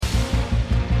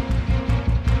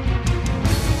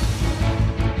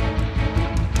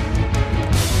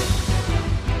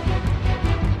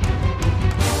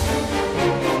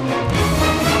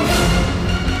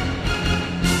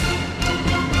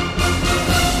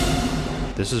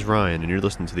This is Ryan, and you're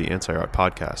listening to the Anti-Art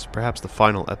Podcast, perhaps the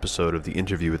final episode of the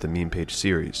Interview with the Meme Page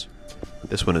series.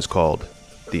 This one is called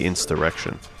The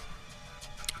INSTARRECTION.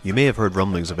 You may have heard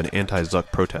rumblings of an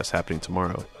anti-Zuck protest happening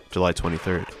tomorrow, July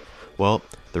 23rd. Well,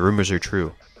 the rumors are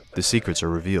true. The secrets are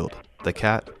revealed. The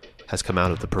cat has come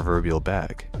out of the proverbial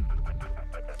bag.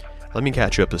 Let me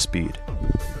catch you up to speed.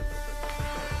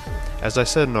 As I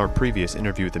said in our previous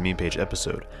Interview with the Meme Page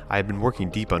episode, I have been working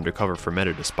deep undercover for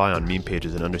Meta to spy on meme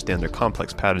pages and understand their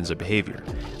complex patterns of behavior,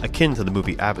 akin to the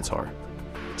movie Avatar.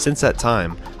 Since that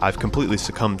time, I've completely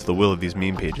succumbed to the will of these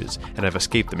meme pages, and I've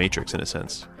escaped the Matrix in a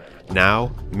sense.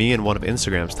 Now, me and one of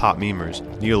Instagram's top memers,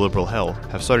 neoliberalhell,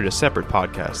 have started a separate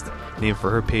podcast, named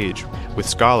for her page, with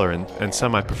scholar and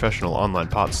semi-professional online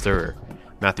pot stirrer,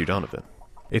 Matthew Donovan.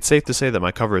 It's safe to say that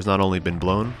my cover has not only been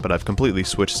blown, but I've completely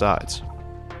switched sides.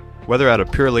 Whether out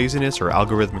of pure laziness or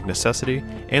algorithmic necessity,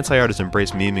 anti-art has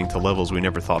embraced memeing to levels we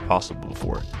never thought possible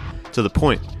before, to the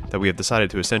point that we have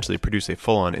decided to essentially produce a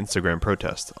full-on Instagram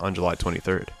protest on July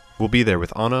 23rd. We'll be there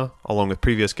with Anna, along with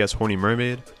previous guest Horny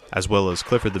Mermaid, as well as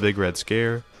Clifford the Big Red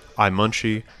Scare, I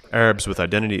Munchie, Arabs with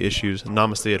identity issues,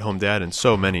 Namaste at Home Dad, and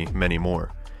so many, many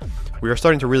more. We are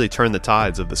starting to really turn the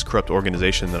tides of this corrupt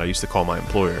organization that I used to call my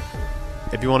employer.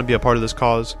 If you want to be a part of this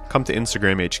cause, come to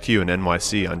Instagram HQ in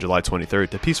NYC on July 23rd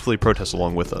to peacefully protest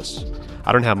along with us.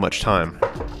 I don't have much time.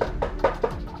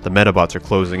 The Metabots are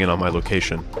closing in on my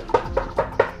location.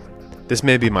 This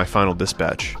may be my final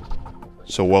dispatch,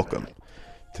 so welcome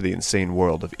to the insane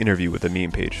world of Interview with the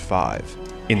Meme Page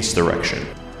 5, INSTARRECTION.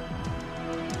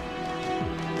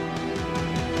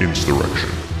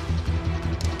 INSTARRECTION.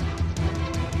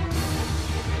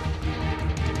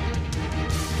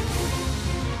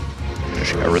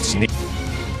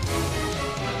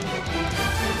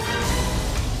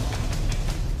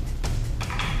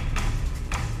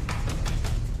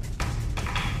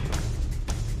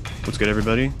 What's good,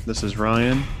 everybody? This is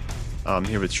Ryan. I'm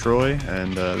here with Troy,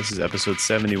 and this is episode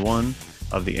 71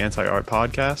 of the Anti-Art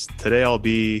Podcast. Today I'll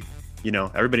be,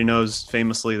 everybody knows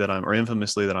infamously that I'm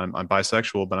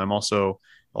bisexual, but I'm also,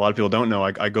 a lot of people don't know,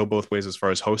 I go both ways as far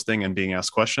as hosting and being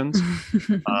asked questions.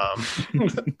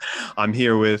 I'm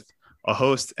here with a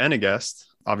host and a guest.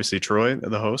 Obviously, Troy,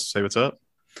 the host. Say what's up.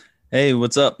 Hey,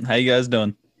 what's up? How you guys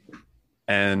doing?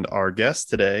 And our guest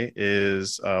today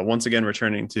is once again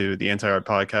returning to the Anti-Art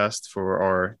Podcast for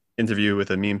our Interview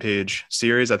with a Meme Page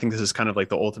series. I think this is kind of like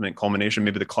the ultimate culmination,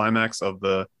 maybe the climax of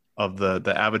the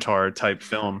Avatar type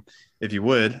film, if you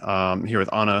would. Here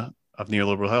with Anna of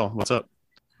neoliberalhell. What's up?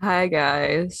 Hi,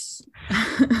 guys.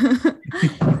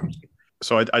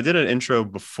 So I did an intro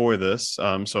before this,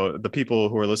 so the people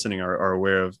who are listening are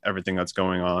aware of everything that's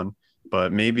going on,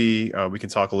 but maybe we can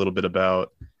talk a little bit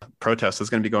about protest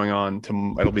that's going to be going on.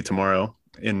 It'll be tomorrow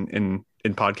in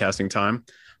podcasting time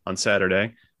on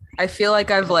Saturday. I feel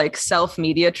like I've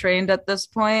self-media trained at this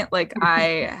point.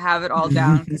 I have it all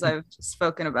down because I've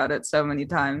spoken about it so many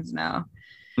times now.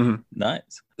 Mm-hmm.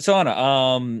 Nice. So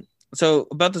Anna, so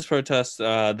about this protest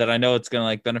that I know it's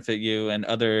going to benefit you and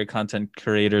other content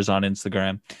creators on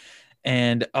Instagram.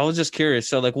 And I was just curious.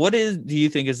 So do you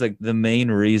think is the main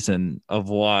reason of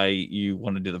why you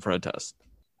want to do the protest?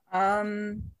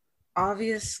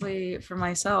 Obviously for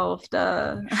myself,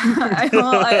 I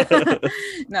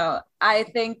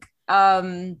think,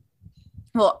 I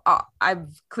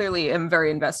clearly am very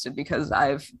invested because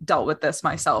I've dealt with this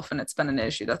myself and it's been an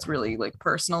issue that's really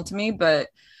personal to me, but,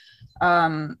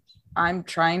 I'm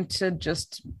trying to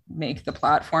just make the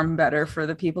platform better for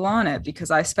the people on it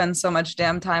because I spend so much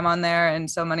damn time on there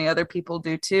and so many other people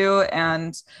do too.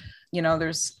 And,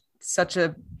 there's such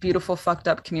a beautiful fucked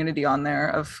up community on there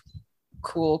of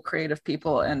cool, creative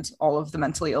people and all of the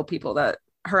mentally ill people that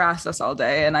harass us all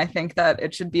day. And I think that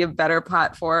it should be a better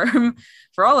platform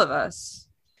for all of us.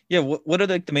 Yeah. What are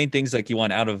the main things you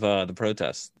want out of the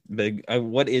protest?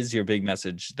 What is your big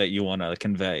message that you want to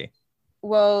convey?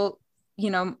 Well,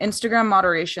 Instagram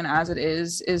moderation as it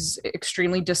is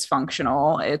extremely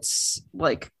dysfunctional. It's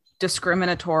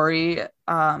discriminatory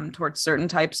towards certain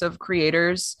types of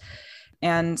creators.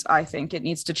 And I think it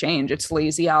needs to change. It's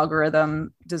lazy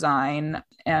algorithm design,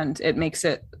 and it makes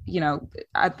it,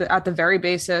 at the very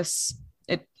basis,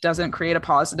 it doesn't create a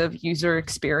positive user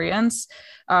experience.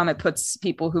 It puts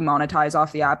people who monetize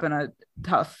off the app in a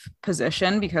tough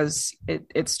position because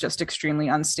it's just extremely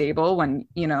unstable when,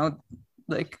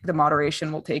 the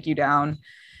moderation will take you down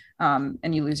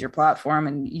and you lose your platform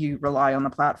and you rely on the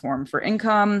platform for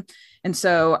income. And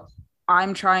so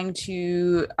I'm trying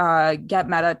to get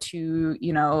Meta to,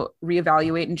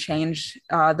 reevaluate and change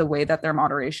the way that their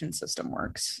moderation system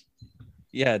works.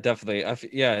 Yeah, definitely.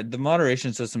 Yeah, the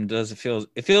moderation system does. It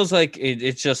feels like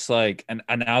it's just like an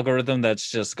algorithm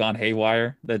that's just gone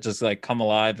haywire, that just like come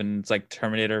alive, and it's like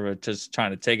Terminator, but just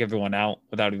trying to take everyone out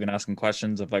without even asking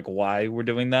questions of like why we're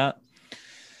doing that.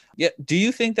 Yeah. Do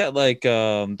you think that like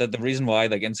that the reason why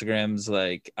like Instagram's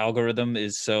like algorithm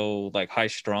is so like high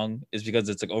strung is because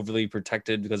it's like overly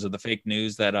protected because of the fake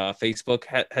news that Facebook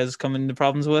has come into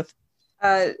problems with?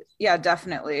 Yeah,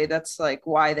 definitely. That's like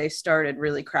why they started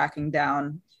really cracking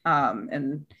down,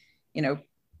 and you know,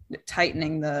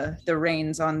 tightening the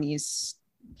reins on these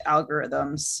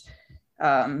algorithms.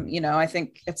 I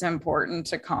think it's important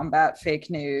to combat fake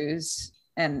news,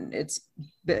 and it's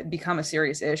become a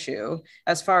serious issue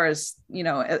as far as,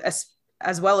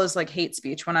 as well as like hate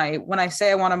speech. When I say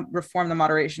I want to reform the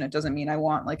moderation, it doesn't mean I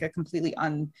want like a completely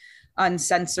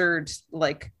uncensored,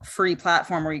 like free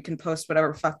platform where you can post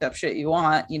whatever fucked up shit you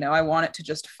want. I want it to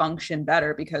just function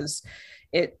better because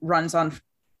it runs on,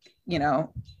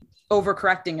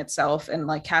 overcorrecting itself and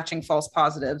like catching false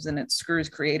positives, and it screws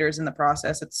creators in the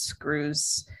process. It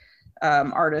screws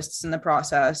artists in the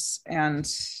process. And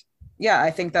yeah,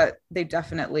 I think that they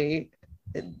definitely,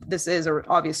 this is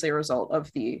obviously a result of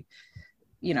the,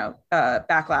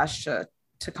 backlash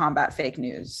to combat fake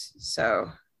news.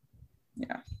 So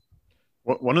yeah.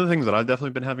 One of the things that I've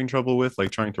definitely been having trouble with, like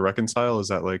trying to reconcile, is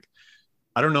that like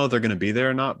I don't know if they're going to be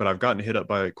there or not, but I've gotten hit up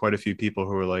by quite a few people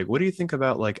who are like, "What do you think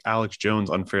about like Alex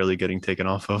Jones unfairly getting taken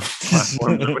off of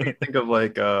platforms? What do you think of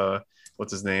like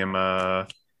what's his name,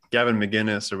 Gavin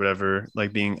McGinnis or whatever,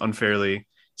 like being unfairly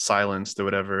silenced or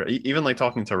whatever?" Even like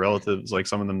talking to relatives, like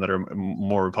some of them that are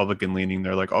more Republican leaning,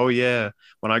 they're like, "Oh yeah,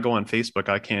 when I go on Facebook,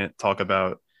 I can't talk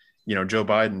about Joe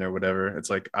Biden or whatever." It's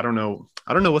like I don't know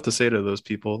what to say to those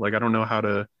people. Like I don't know how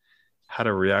to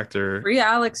react or free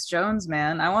Alex Jones,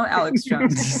 man. I want Alex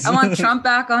Jones. I want Trump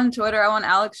back on Twitter. I want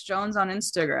Alex Jones on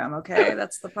Instagram. Okay,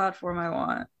 that's the platform I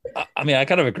want. I mean, I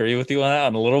kind of agree with you on that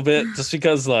on a little bit, just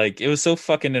because like it was so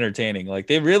fucking entertaining. Like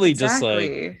they really just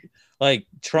like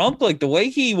Trump, like the way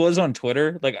he was on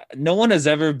Twitter, like no one has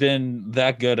ever been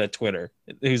that good at Twitter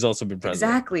who's also been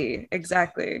president.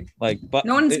 Exactly. Like, but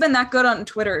no one's been that good on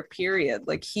Twitter, period.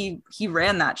 Like he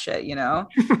ran that shit, he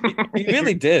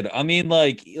really did. I mean,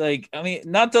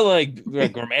 not to like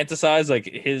romanticize like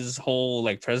his whole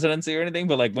like presidency or anything,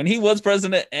 but like when he was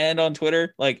president and on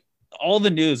Twitter, like all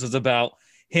the news was about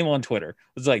him on Twitter. It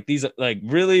was like these like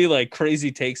really like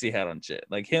crazy takes he had on shit,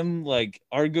 like him like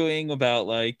arguing about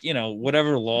like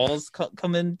whatever laws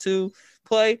come into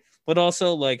play, but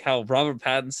also like how Robert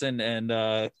Pattinson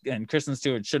and Kristen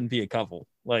Stewart shouldn't be a couple.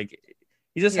 Like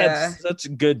he just had such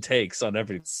good takes on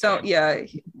everything. So yeah,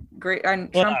 great.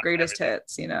 And Trump greatest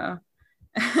hits, yeah.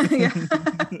 Maybe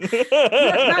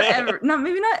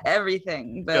not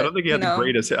everything, but I don't think he had the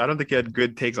greatest. I don't think he had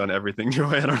good takes on everything,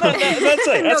 Joanna. That's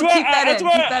it. That's why. Keep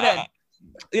that in.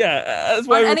 Yeah, that's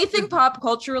why. On anything pop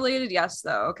culture related, yes,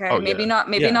 though. Okay, maybe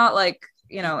not like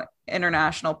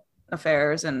international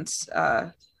affairs and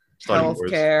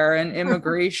healthcare and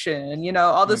immigration,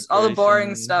 all the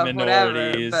boring stuff,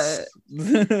 whatever. But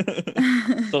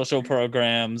social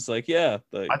programs, like I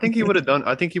think he would have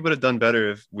done better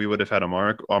if we would have had a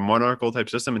monarchical type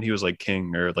system, and he was like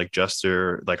king or like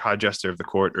jester, like high jester of the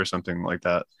court or something like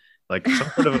that. Like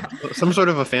some sort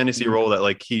of a fantasy role that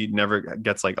like he never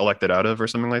gets like elected out of or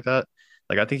something like that.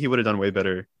 Like I think he would have done way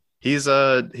better. He was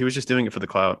just doing it for the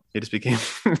clout. He just became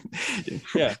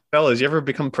fellas, you ever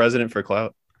become president for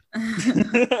clout?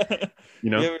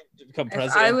 You ever become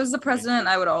president? If I was the president,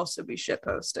 I would also be shit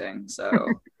posting. So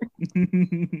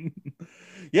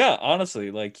yeah,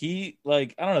 honestly, like he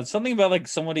like I don't know, something about like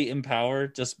somebody in power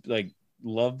just like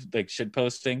loved like shit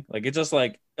posting. Like it's just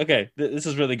like, okay, this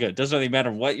is really good. Doesn't really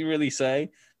matter what you really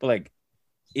say, but like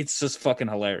it's just fucking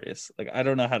hilarious. Like I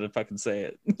don't know how to fucking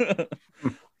say it.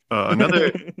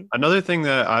 Another thing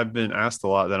that I've been asked a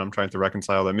lot that I'm trying to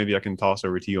reconcile that maybe I can toss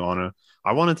over to you, Anna.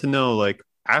 I wanted to know, like,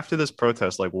 after this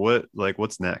protest,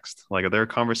 what's next? Like, are there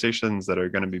conversations that are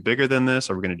going to be bigger than this?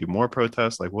 Are we going to do more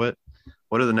protests? Like, what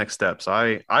are the next steps?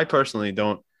 I personally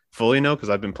don't fully know because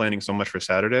I've been planning so much for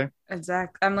Saturday.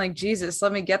 Exactly. I'm like, Jesus,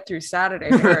 let me get through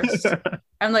Saturday first.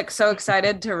 I'm like so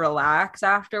excited to relax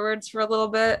afterwards for a little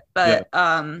bit, but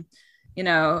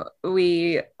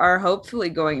we are hopefully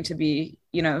going to be,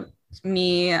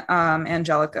 me,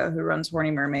 Angelica, who runs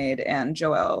Horny Mermaid, and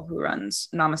Joelle, who runs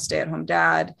Namaste at Home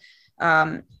Dad,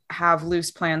 have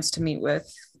loose plans to meet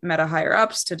with Meta higher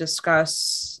ups to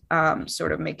discuss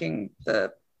sort of making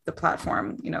the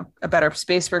platform, a better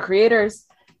space for creators,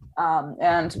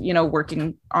 and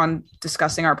working on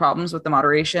discussing our problems with the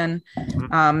moderation.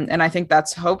 And I think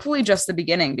that's hopefully just the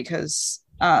beginning, because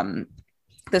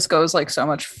this goes like so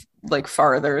much like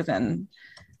farther than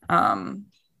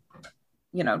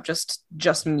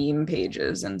just meme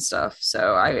pages and stuff.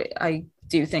 So I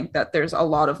do think that there's a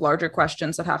lot of larger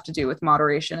questions that have to do with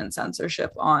moderation and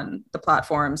censorship on the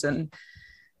platforms. And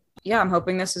yeah, I'm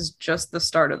hoping this is just the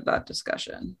start of that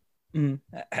discussion.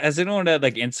 Has anyone at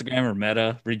like Instagram or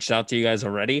Meta reached out to you guys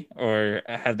already, or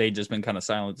have they just been kind of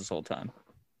silent this whole time?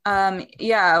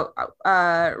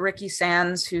 Ricky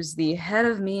Sands, who's the head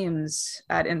of memes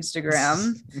at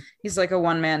Instagram, he's like a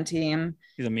one-man team.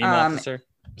 He's a meme officer.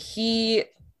 He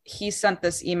sent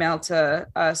this email to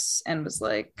us and was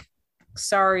like,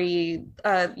 sorry,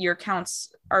 your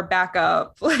accounts are back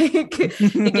up. Like,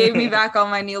 he gave me back all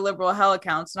my neoliberal hell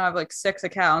accounts, and I have like 6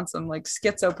 accounts. I'm like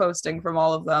schizo posting from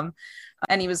all of them.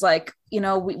 And he was like,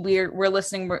 we're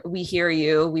listening, we hear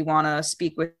you, we want to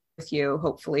speak with you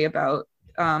hopefully about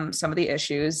some of the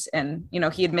issues. And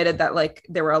he admitted that like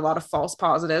there were a lot of false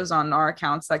positives on our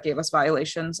accounts that gave us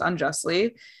violations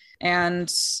unjustly. And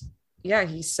yeah,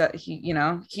 he said he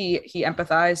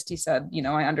empathized. He said,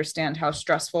 I understand how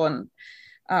stressful and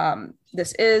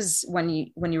this is when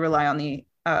you rely on the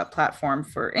platform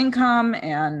for income.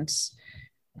 And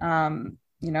I'm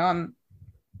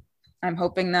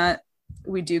hoping that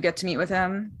we do get to meet with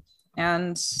him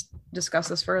and discuss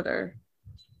this further.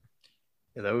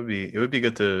 Yeah, it would be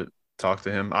good to talk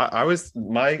to him. I was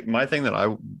my thing that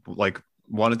I like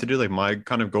wanted to do, like my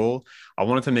kind of goal, I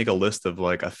wanted to make a list of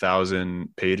like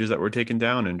 1,000 pages that were taken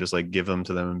down and just like give them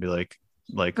to them and be like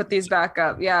put these back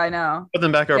up. Yeah, I know. Put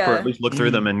them back up, or at least look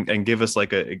through them and give us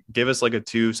like a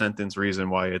 2-sentence reason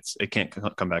why it can't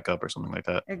come back up or something like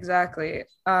that. Exactly.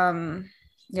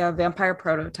 Yeah, Vampire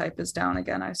Prototype is down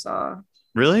again, I saw.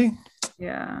 Really?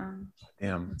 Yeah.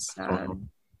 Damn. It's sad.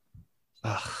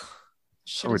 Ugh.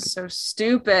 Shit is so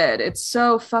stupid. It's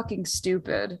so fucking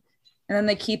stupid. And then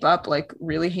they keep up like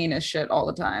really heinous shit all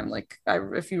the time. Like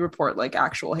if you report like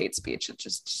actual hate speech, it's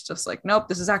just like, nope,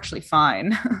 this is actually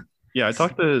fine. Yeah, I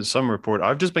talked to some report.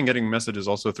 I've just been getting messages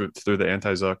also through the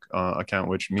Anti-Zuck account,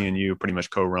 which me and you pretty much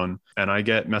co-run. And I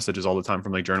get messages all the time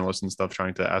from like journalists and stuff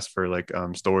trying to ask for like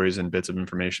stories and bits of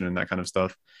information and that kind of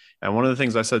stuff. And one of the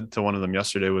things I said to one of them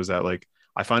yesterday was that like,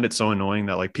 I find it so annoying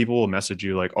that like people will message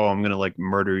you like, oh, I'm going to like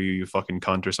murder you, you fucking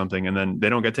cunt or something. And then they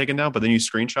don't get taken down, but then you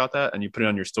screenshot that and you put it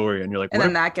on your story and you're like, and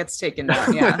then that gets taken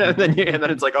down. Yeah. and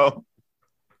then it's like, oh,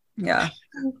 yeah,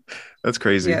 that's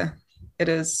crazy. Yeah, it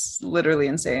is literally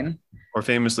insane. Or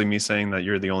famously me saying that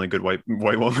you're the only good white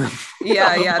woman.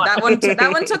 Yeah. That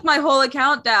one took my whole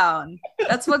account down.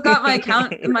 That's what got my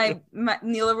account, my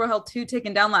neoliberal hell 2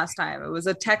 taken down last time. It was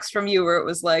a text from you where it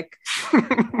was like,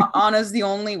 Anna's the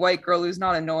only white girl who's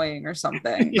not annoying or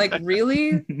something. Like,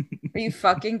 really? Are you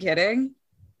fucking kidding?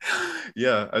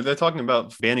 Yeah, they're talking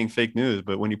about banning fake news,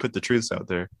 but when you put the truths out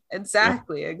there,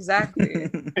 exactly. It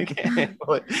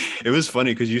was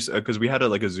funny because we had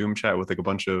a Zoom chat with like a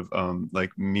bunch of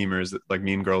like memers, like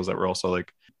meme girls that were also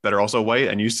like that are also white,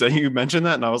 and you mentioned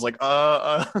that, and I was like,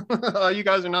 you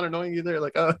guys are not annoying either,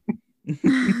 like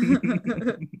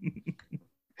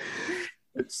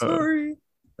sorry.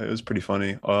 It was pretty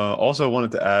funny. Also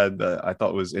wanted to add that I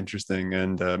thought was interesting,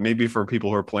 and maybe for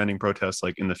people who are planning protests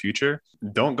like in the future,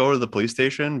 don't go to the police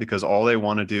station, because all they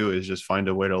want to do is just find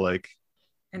a way to like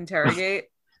interrogate.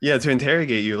 Yeah, to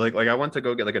interrogate you. Like I went to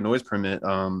go get like a noise permit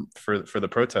for the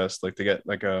protest, like to get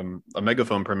like a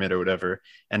megaphone permit or whatever.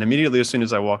 And immediately as soon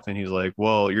as I walked in, he's like,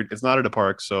 well, it's not at a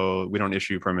park, so we don't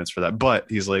issue permits for that. But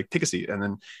he's like, take a seat. And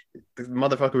then the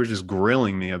motherfucker was just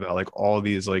grilling me about like all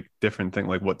these like different things,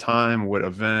 like what time, what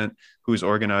event, who's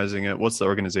organizing it, what's the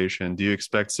organization, do you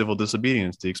expect civil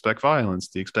disobedience, do you expect violence,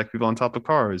 do you expect people on top of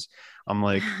cars? I'm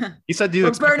like, he said, we're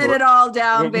burning it all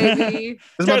down, baby.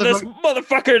 Turn this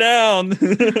motherfucker down.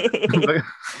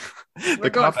 We're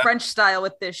going French style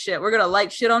with this shit. We're gonna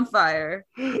light shit on fire.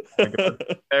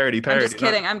 Parody. I'm just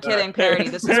kidding. I'm kidding. Parody.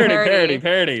 This is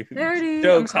parody.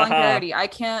 Jokes. I'm calling parody. I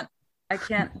can't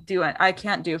do it. I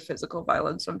can't do physical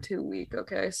violence. I'm too weak.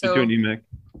 Okay, so you're doing it,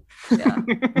 yeah,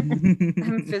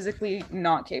 I'm physically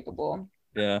not capable.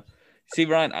 Yeah. See,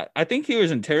 Ryan, I think he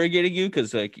was interrogating you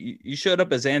because like you showed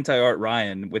up as anti-art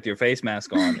Ryan with your face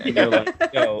mask on, and you're like,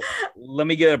 yo, let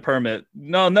me get a permit.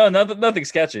 No, nothing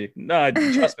sketchy. No,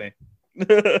 trust me.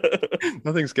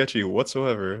 Nothing sketchy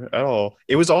whatsoever at all.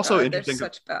 It was also interesting. They're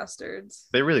such bastards.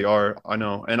 They really are. I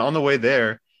know. And on the way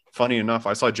there, funny enough,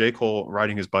 I saw J. Cole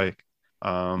riding his bike.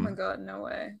 Oh my god, no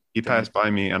way. He passed by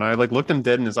me and I like looked him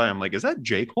dead in his eye. I'm like, is that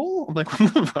J. Cole? I'm like,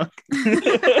 what the fuck?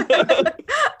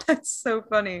 That's so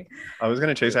funny. I was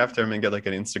gonna chase after him and get like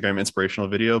an Instagram inspirational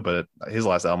video, but his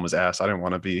last album was ass. I didn't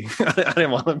want to be. I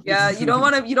didn't want to. Yeah, you don't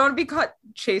want to be caught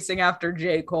chasing after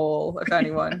J. Cole, if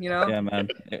anyone, you know. Yeah, man,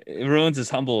 it ruins his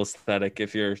humble aesthetic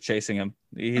if you're chasing him.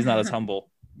 He's not as humble.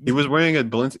 He was wearing a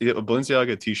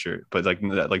Balenciaga t-shirt, but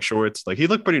like shorts. Like he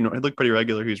looked pretty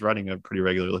regular. He was riding a pretty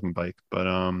regular looking bike. But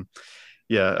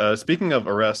yeah. Speaking of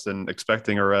arrest and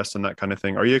expecting arrest and that kind of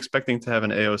thing, are you expecting to have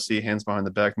an AOC hands behind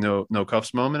the back, no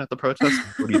cuffs moment at the protest?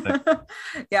 What do you think?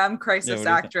 Yeah, I'm crisis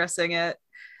actressing it.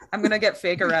 I'm gonna get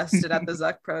fake arrested at the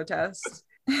Zuck protest.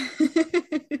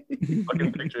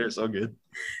 Fucking picture is so good.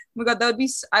 Oh my god,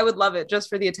 I would love it just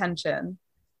for the attention.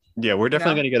 Yeah, we're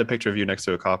definitely gonna get a picture of you next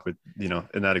to a cop with,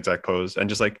 in that exact pose and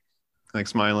just like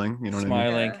smiling, you know what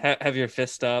smiling. I mean? Yeah. Have your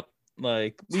fist up,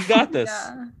 like we got this.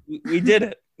 Yeah. We did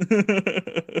it.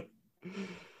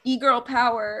 E-girl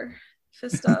power,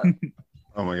 fist up.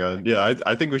 Oh my god, yeah,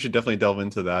 I think we should definitely delve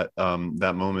into that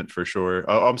moment for sure.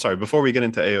 Oh, I'm sorry, before we get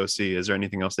into AOC, is there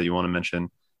anything else that you want to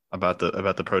mention about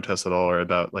the protest at all, or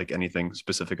about like anything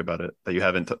specific about it that you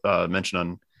haven't mentioned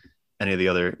on any of the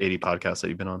other 80 podcasts that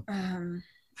you've been on?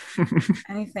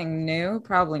 Anything new?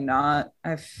 Probably not.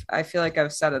 I feel like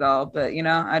I've said it all, but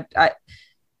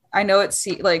I know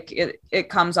it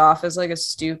comes off as like a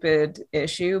stupid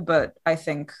issue, but I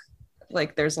think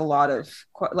like there's a lot of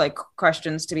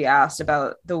questions to be asked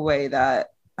about the way that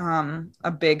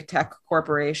a big tech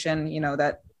corporation,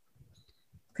 that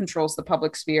controls the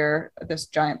public sphere, this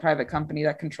giant private company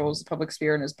that controls the public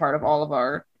sphere and is part of all of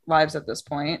our lives at this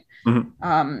point.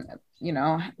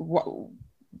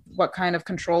 What kind of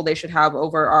control they should have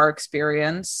over our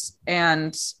experience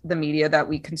and the media that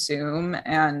we consume,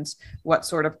 and what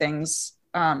sort of things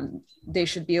they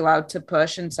should be allowed to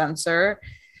push and censor.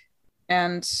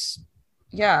 And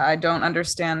yeah, I don't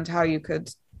understand how you could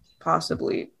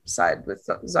possibly side with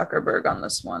Zuckerberg on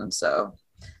this one. So,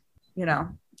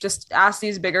 just ask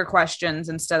these bigger questions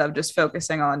instead of just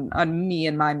focusing on me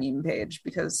and my meme page,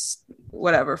 because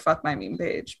whatever, fuck my meme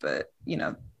page. But,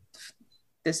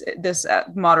 this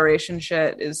moderation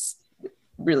shit is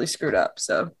really screwed up.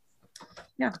 So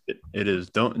yeah, it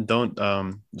is. Don't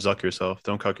zuck yourself.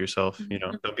 Don't cuck yourself.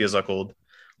 Don't be a zuckold,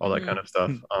 all that kind of stuff.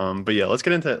 But yeah, let's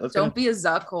get into it. Don't be a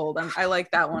zuckold. I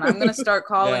like that one. I'm gonna start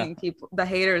calling people, the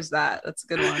haters, that. That's a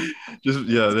good one.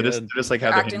 They're just like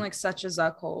acting like such a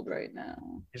zuckhold right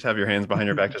now. Just have your hands behind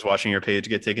your back, just watching your page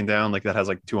get taken down. Like that has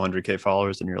like 200K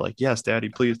followers, and you're like, yes, daddy,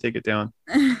 please take it down.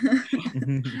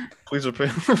 Please.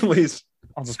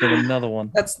 I'll just get another one.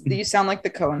 You sound like the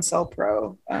Coincel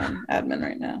Pro admin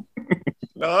right now.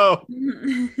 No.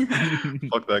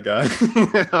 Fuck that guy.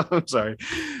 I'm sorry.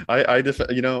 I defend.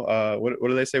 What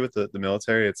do they say with the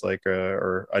military? It's like,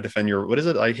 or I defend your. What is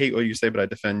it? I hate what you say, but I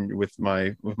defend with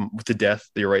the death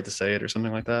your right to say it, or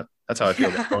something like that. That's how I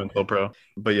feel about Coincel Pro.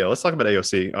 But yeah, let's talk about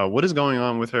AOC. What is going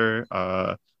on with her?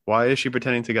 Why is she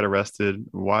pretending to get arrested?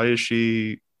 Why is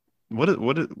she? What is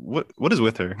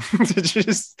with her?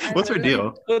 What's her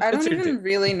deal? I don't even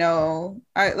really know.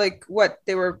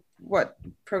 They were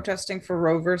protesting for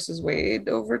Roe versus Wade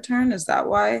overturn. Is that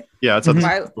why? Yeah, it's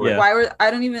why were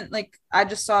I don't even I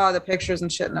just saw the pictures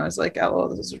and shit, and I was like, oh,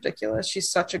 this is ridiculous. She's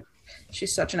such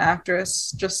an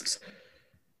actress. Just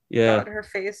her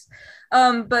face.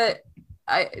 But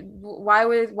why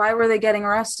were they getting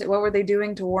arrested? What were they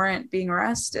doing to warrant being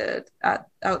arrested at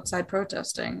outside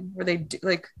protesting? Were they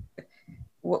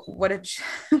what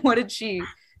did she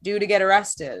do to get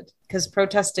arrested? Because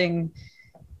protesting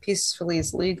peacefully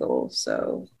is legal.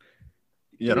 So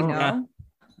yeah, I don't know.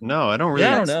 No, I don't really.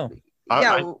 Yeah, I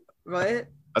don't know. What?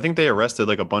 I think they arrested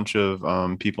like a bunch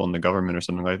of people in the government or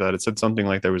something like that. It said something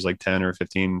like there was like 10 or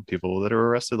 15 people that were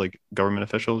arrested, like government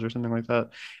officials or something like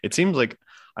that. It seems like,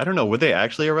 I don't know, were they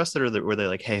actually arrested, or were they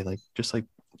like, hey, like just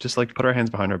put our hands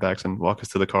behind our backs and walk us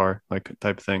to the car, like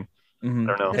type of thing. Mm-hmm.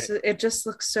 I don't know. It just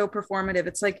looks so performative.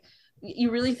 It's like, you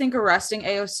really think arresting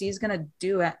AOC is gonna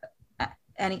do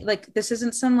any, like, this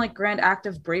isn't some like grand act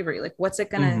of bravery. Like, what's it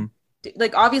gonna do?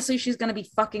 Like, obviously she's gonna be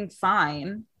fucking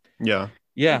fine. Yeah.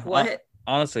 Like, what?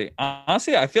 Honestly, I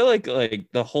feel like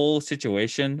the whole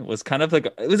situation was kind of like,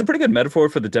 it was a pretty good metaphor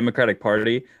for the Democratic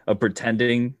Party of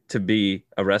pretending to be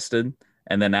arrested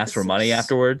and then ask for money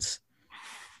afterwards.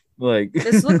 Like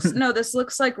this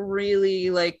looks like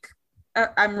really like,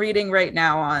 I'm reading right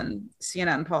now on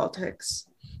CNN Politics.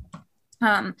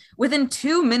 Within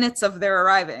 2 minutes of their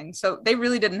arriving, so they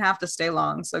really didn't have to stay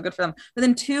long, so good for them.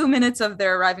 Within 2 minutes of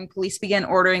their arriving, police began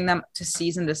ordering them to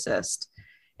cease and desist.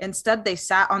 Instead, they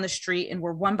sat on the street and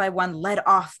were one by one led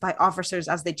off by officers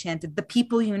as they chanted, "The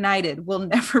people united will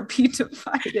never be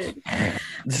divided." Damn,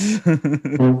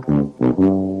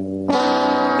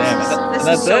 This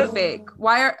And is that's so it? fake.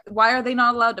 Why are they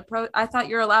not allowed to I thought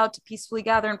you're allowed to peacefully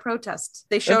gather and protest.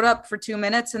 They showed up for 2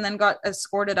 minutes and then got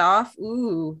escorted off.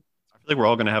 Ooh. I feel like we're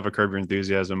all gonna have a Curb Your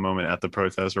Enthusiasm moment at the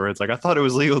protest where it's like, I thought it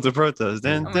was legal to protest.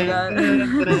 Oh my God.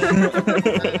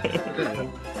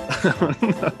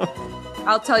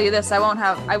 I'll tell you this, I won't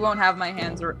have my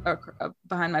hands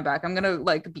behind my back. I'm gonna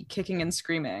like be kicking and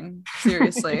screaming.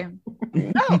 Seriously.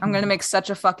 I'm gonna make such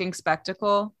a fucking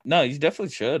spectacle. No, you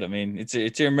definitely should. I mean,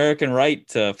 it's your American right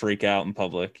to freak out in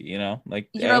public, you know? Like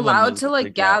You're allowed to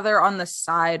like gather on the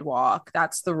sidewalk.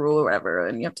 That's the rule or whatever.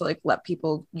 And you have to like let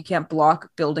people, you can't block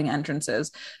building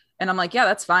entrances. And I'm like, yeah,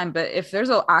 that's fine. But if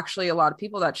there's actually a lot of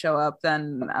people that show up,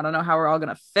 then I don't know how we're all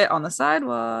gonna fit on the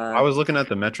sidewalk. I was looking at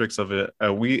the metrics of it.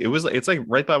 It's like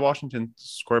right by Washington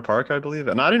Square Park, I believe,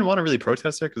 and I didn't want to really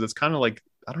protest there because it's kind of like,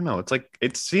 I don't know. It's like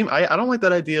I don't like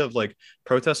that idea of like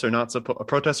protests are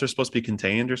supposed to be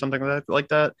contained or something like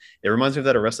that. It reminds me of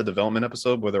that Arrested Development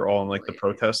episode where they're all in like the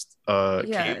protest cave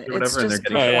or whatever, and they're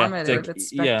getting performative. It's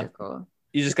spectacle.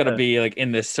 You just gotta be like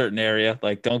in this certain area.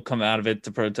 Like, don't come out of it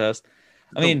to protest.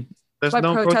 I mean, that's why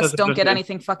protests don't get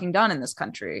anything fucking done in this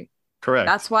country. Correct.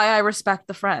 That's why I respect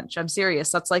the French. I'm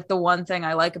serious. That's like the one thing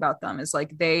I like about them is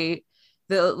like their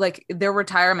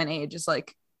retirement age is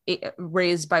like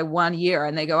raised by 1 year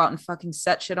and they go out and fucking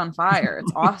set shit on fire.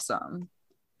 It's awesome.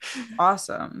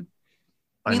 Awesome.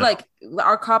 We like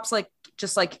our cops like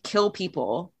just like kill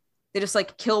people. They just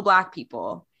like kill black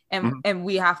people and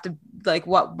we have to like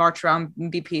march around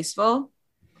and be peaceful.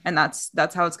 And that's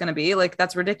how it's going to be. Like,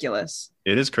 that's ridiculous.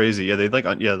 It is crazy. Yeah.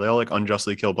 They'll like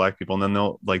unjustly kill black people. And then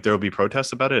there'll be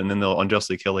protests about it. And then they'll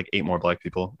unjustly kill like 8 more black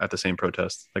people at the same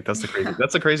protest. Like, that's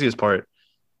the craziest part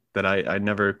that I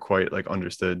never quite like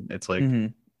understood. It's like,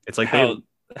 it's like how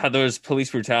there was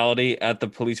police brutality at the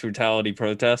police brutality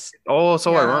protests. Oh,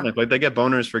 so ironic. Like, they get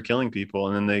boners for killing people.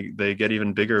 And then they get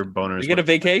even bigger boners. You get a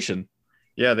vacation.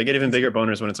 Yeah, they get even bigger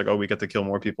boners when it's like, oh, we get to kill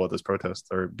more people at this protest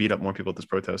or beat up more people at this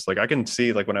protest. Like, I can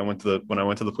see like when I went to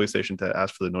the police station to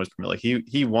ask for the noise permit, like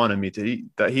he wanted me to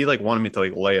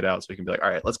like lay it out so he can be like, all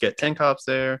right, let's get 10 cops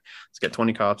there, let's get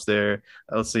 20 cops there,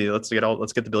 let's get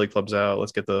the billy clubs out,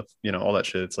 let's get the all that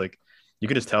shit. It's like you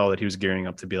could just tell that he was gearing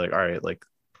up to be like, all right, like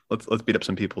let's beat up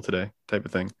some people today, type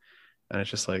of thing. And it's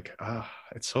just like,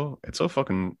 it's so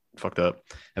fucking fucked up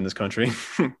in this country.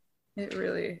 It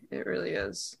really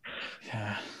is.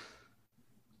 Yeah.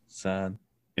 Sad.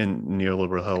 In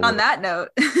neoliberal hell. On that note.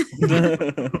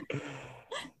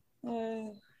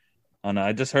 Oh no,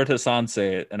 I just heard Hassan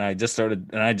say it and I just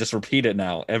repeat it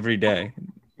now every day.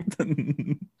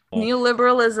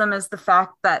 Neoliberalism is the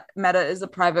fact that Meta is a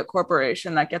private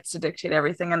corporation that gets to dictate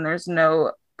everything and there's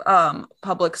no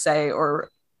public say or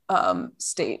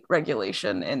state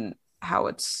regulation in how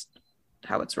it's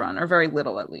run, or very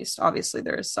little at least. Obviously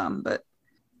there is some, but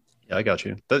yeah, I got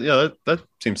you. That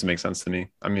seems to make sense to me.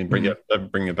 I mean, bring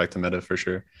it back to Meta for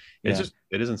sure. It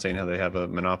is insane how they have a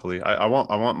monopoly. I want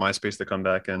MySpace to come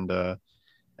back and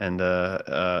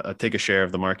take a share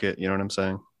of the market. You know what I'm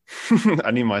saying?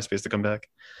 I need MySpace to come back.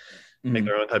 Make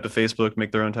their own type of Facebook,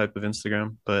 make their own type of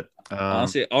Instagram. But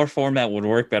honestly, our format would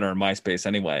work better in MySpace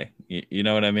anyway. You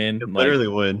know what I mean? It literally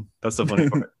would. That's the funny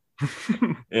part.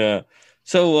 Yeah.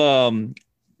 So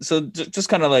just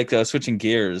kind of like switching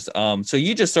gears. So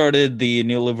you just started the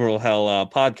Neoliberal Hell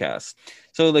podcast.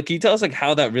 So like, can you tell us like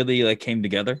how that really like came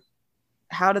together?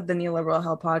 How did the Neoliberal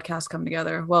Hell podcast come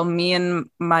together? Well, me and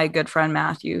my good friend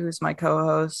Matthew, who's my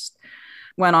co-host,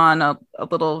 went on a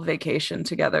little vacation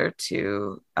together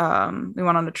we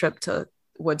went on a trip to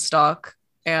Woodstock,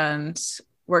 and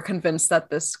we're convinced that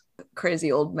this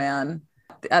crazy old man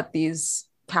at these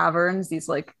caverns, these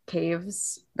like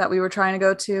caves that we were trying to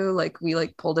go to, like we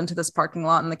like pulled into this parking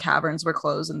lot and the caverns were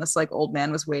closed and this like old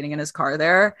man was waiting in his car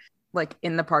there, like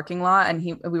in the parking lot, and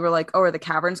we were like, oh, are the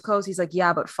caverns closed? He's like,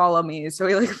 yeah, but follow me. So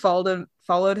we like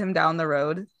followed him down the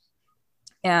road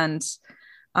and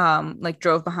like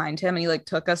drove behind him, and he like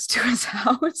took us to his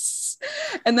house.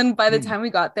 And then by the time we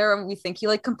got there, we think he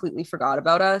like completely forgot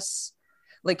about us.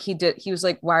 Like he was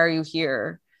like, why are you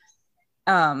here?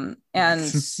 And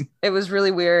it was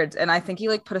really weird, and I think he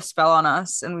like put a spell on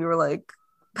us, and we were like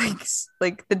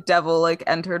the devil like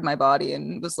entered my body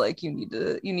and was like, you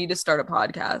need to start a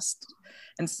podcast.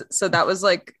 And so that was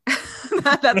like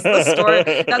that's the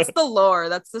story, that's the lore,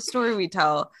 that's the story we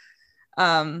tell.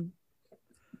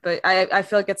 But I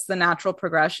feel like it's the natural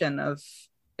progression of,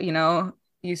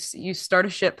 you start a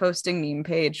shit posting meme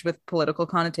page with political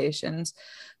connotations,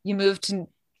 you move to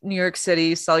New York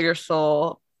City, sell your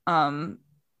soul, an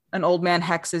old man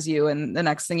hexes you, and the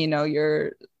next thing you know,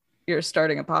 you're you're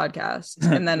starting a podcast,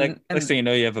 and then next thing you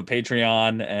know, you have a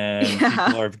Patreon and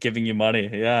people are giving you money.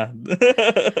 Yeah.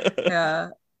 Yeah.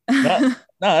 No,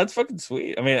 that's fucking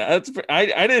sweet. I mean,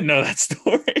 I didn't know that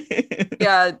story.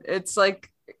 Yeah, it's like,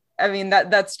 I mean,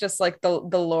 that's just like the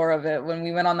lore of it. When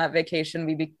we went on that vacation,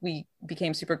 we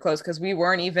became super close because we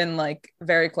weren't even like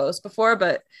very close before,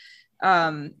 but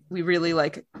we really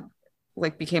like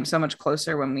became so much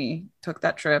closer when we took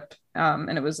that trip,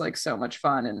 and it was like so much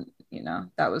fun. And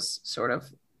that was sort of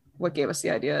what gave us the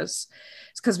ideas.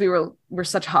 It's because we're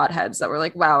such hotheads that we're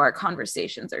like, wow, our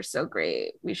conversations are so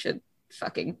great, we should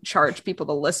fucking charge people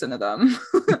to listen to them.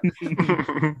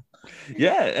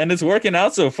 Yeah, and it's working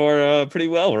out so far pretty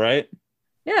well, right?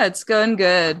 Yeah, it's going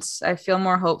good. I feel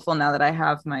more hopeful now that I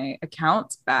have my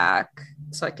accounts back,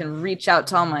 so I can reach out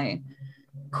to all my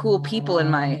cool people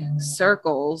in my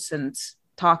circles and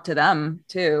talk to them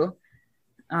too.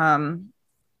 And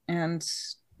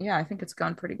yeah, I think it's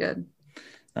gone pretty good.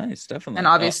 Nice, definitely. And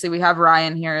obviously we have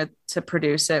Ryan here to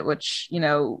produce it, which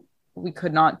we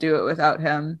could not do it without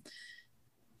him.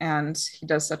 And he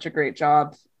does such a great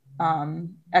job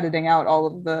editing out all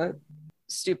of the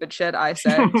stupid shit I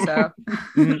said. So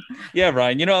yeah,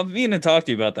 Ryan, I'm meaning to talk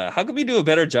to you about that. How can we do a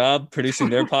better job producing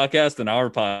their podcast than our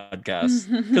podcast?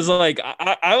 Because like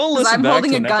I will listen. I'm back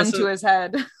holding to a gun episode. to his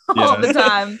head all the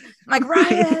time. I'm like,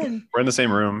 Ryan. We're in the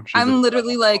same room. I'm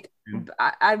literally like,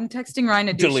 I'm texting Ryan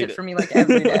to do shit for me like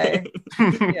every day.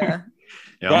 Yeah.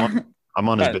 Yeah, I'm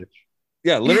on his bitch.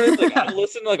 Yeah, literally, like, I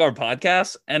listen to like our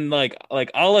podcast, and like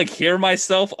I'll like hear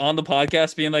myself on the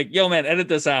podcast being like, "Yo, man, edit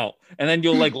this out," and then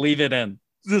you'll like leave it in.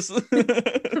 What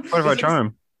if I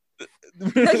charm?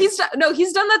 He's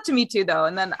done that to me too, though.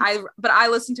 And then I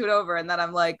listen to it over, and then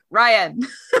I'm like, Ryan,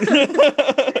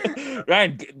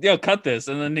 cut this,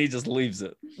 and then he just leaves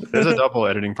it. There's a double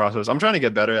editing process. I'm trying to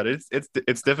get better at it.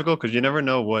 It's difficult because you never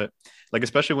know what, like,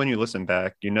 especially when you listen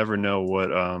back, you never know what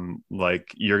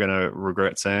like you're gonna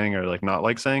regret saying or like not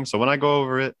like saying. So when I go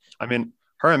over it, I mean,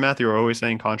 her and Matthew are always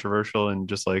saying controversial and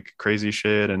just like crazy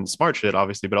shit and smart shit,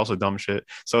 obviously, but also dumb shit.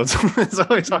 So it's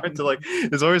always hard to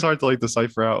like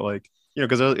decipher out, like,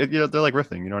 because they're like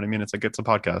riffing, you know what I mean? It's like, it's a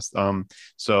podcast.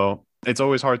 So it's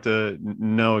always hard to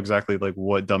know exactly like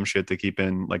what dumb shit to keep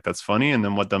in, like that's funny, and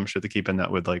then what dumb shit to keep in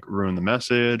that would like ruin the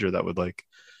message or that would like,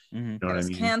 you know what I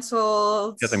mean?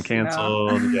 Canceled. Get them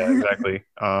canceled. Yeah, exactly.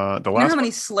 The last. How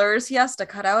many slurs he has to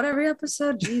cut out every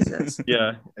episode? Jesus.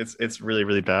 Yeah, it's really,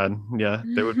 really bad. Yeah,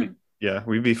 there would be. Yeah,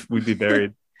 we'd be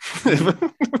buried.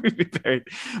 We'd be buried.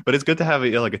 But it's good to have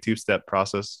like a two-step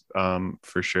process,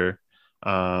 for sure.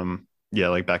 Yeah,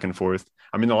 like back and forth.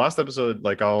 I mean, the last episode,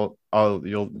 like you'll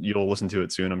listen to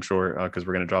it soon, I'm sure, because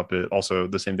we're gonna drop it also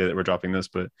the same day that we're dropping this.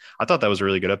 But I thought that was a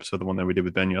really good episode, the one that we did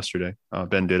with Ben yesterday.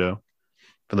 Ben Ditto.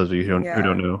 For those of you who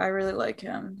don't know, I really like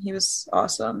him. He was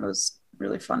awesome. It was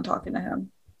really fun talking to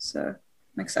him. So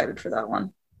I'm excited for that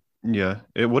one. Yeah.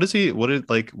 What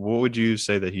would you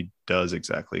say that he does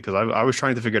exactly? Because I was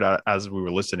trying to figure it out as we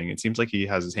were listening. It seems like he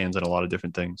has his hands in a lot of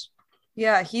different things.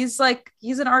 Yeah, he's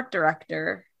an art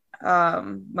director,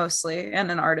 mostly, and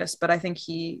an artist, but I think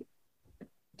he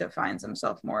defines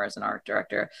himself more as an art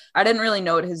director. I didn't really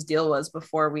know what his deal was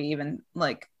before we even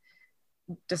like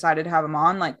decided to have him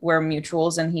on. Like, we're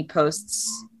mutuals, and he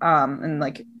posts and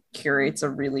like curates a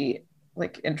really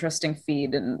like interesting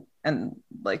feed, and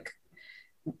like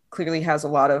clearly has a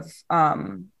lot of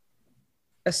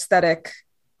aesthetic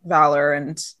valor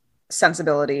and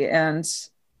sensibility, and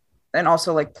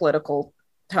also like political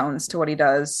tones to what he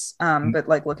does. But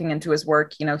like looking into his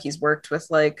work, he's worked with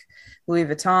like Louis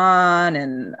Vuitton,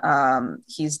 and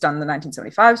he's done the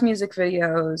 1975's music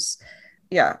videos.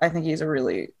 Yeah, I think he's a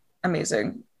really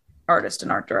amazing artist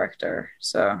and art director.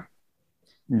 So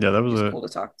yeah, that was cool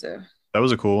to talk to. That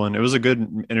was a cool one. It was a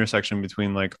good intersection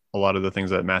between like a lot of the things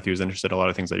that Matthew is interested in, a lot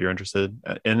of things that you're interested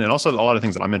in, and also a lot of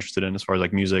things that I'm interested in as far as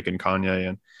like music and Kanye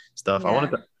and stuff. Yeah.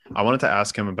 I wanted to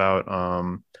ask him about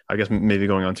I guess maybe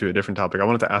going on to a different topic. I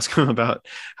wanted to ask him about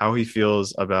how he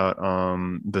feels about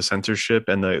the censorship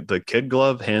and the kid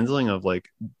glove handling of like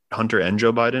Hunter and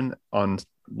Joe Biden on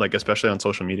like, especially on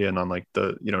social media and on like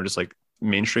the, just like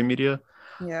mainstream media.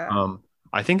 Yeah.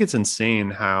 I think it's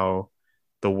insane how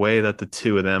the way that the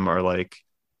two of them are like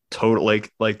total,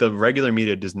 like the regular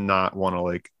media does not want to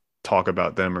like talk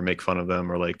about them or make fun of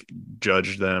them or like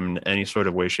judge them in any sort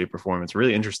of way, shape, or form. It's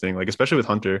really interesting. Like, especially with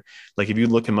Hunter, like if you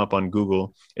look him up on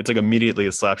Google, it's like immediately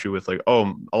it slaps you with like,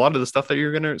 oh, a lot of the stuff that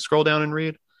you're going to scroll down and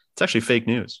read, it's actually fake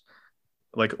news.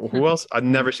 Like, who else? I've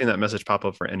never seen that message pop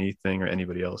up for anything or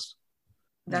anybody else.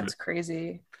 That's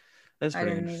crazy. That's I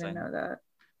didn't even know that.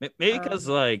 Maybe because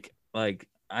like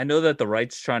I know that the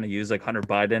right's trying to use like Hunter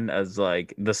Biden as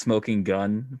like the smoking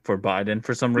gun for Biden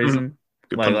for some reason.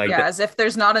 Yeah, as if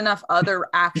there's not enough other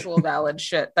actual valid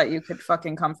shit that you could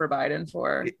fucking come for Biden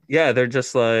for. Yeah, they're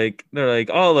like,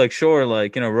 oh, like sure,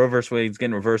 like, you know, Roe versus Wade's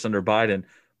getting reversed under Biden,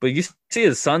 but you see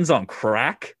his son's on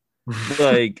crack.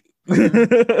 Like,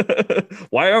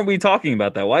 why aren't we talking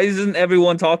about that? Why isn't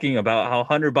everyone talking about how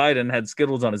Hunter Biden had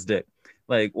Skittles on his dick?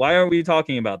 Like, why aren't we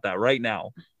talking about that right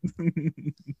now?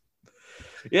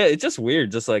 Yeah, it's just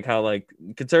weird, just like how like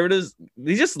conservatives,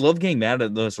 they just love getting mad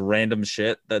at those random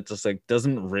shit that just like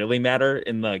doesn't really matter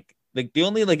in like the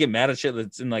only like get mad at shit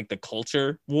that's in like the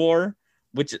culture war,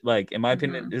 which like in my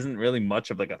opinion isn't really much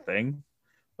of like a thing.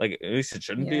 Like at least it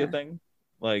shouldn't be a thing.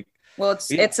 Like, well,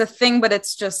 it's a thing, but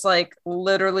it's just like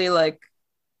literally like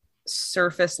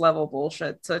surface level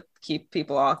bullshit to keep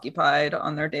people occupied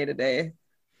on their day to day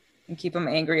and keep them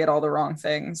angry at all the wrong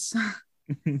things.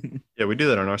 Yeah, we do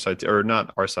that on our side, or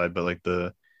not our side, but like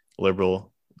the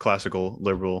classical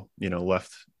liberal, you know,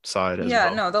 left side as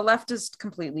well. No, the left is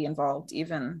completely involved.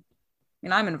 Even, I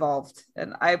mean, I'm involved,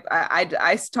 and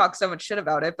I talk so much shit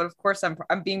about it, but of course I'm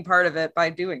being part of it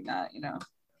by doing that, you know.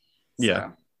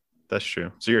 Yeah, that's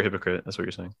true. So you're a hypocrite. That's what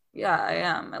you're saying. Yeah, I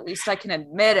am. At least I can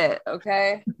admit it.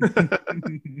 Okay.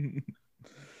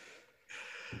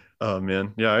 Oh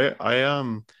man, yeah.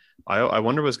 I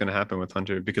wonder what's going to happen with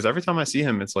Hunter, because every time I see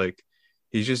him, it's like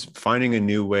he's just finding a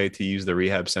new way to use the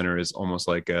rehab center as almost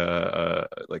like a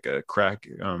crack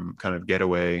kind of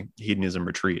getaway hedonism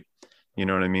retreat. You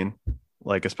know what I mean?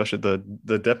 Like, especially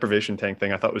the deprivation tank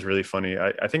thing, I thought was really funny.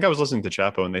 I think I was listening to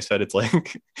Chapo and they said it's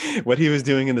like what he was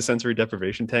doing in the sensory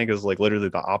deprivation tank is like literally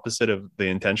the opposite of the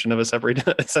intention of a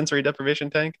sensory deprivation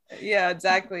tank. Yeah,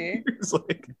 exactly. It's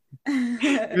like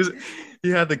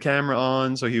he had the camera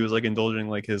on, so he was like indulging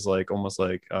like his like almost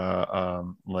like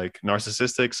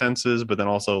narcissistic senses, but then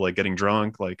also like getting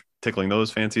drunk, like tickling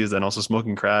those fancies, then also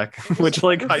smoking crack, which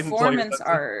like performance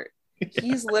art. Yeah.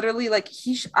 He's literally like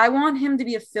I want him to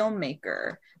be a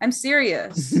filmmaker. I'm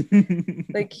serious.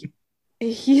 Like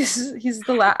he's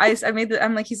the last.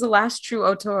 I'm like he's the last true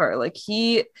auteur. Like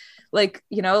he, like,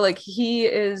 you know, like he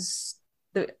is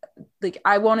the, like,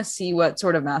 I want to see what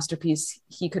sort of masterpiece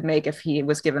he could make if he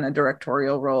was given a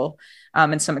directorial role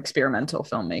in some experimental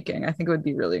filmmaking. I think it would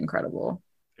be really incredible.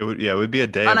 It would be a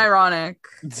day. Unironic.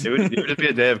 It would be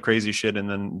a day of crazy shit, and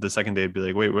then the second day it'd be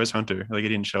like, wait, where's Hunter? Like, he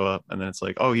didn't show up, and then it's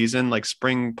like, oh, he's in like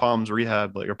Palm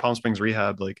Springs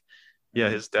rehab. Like, yeah,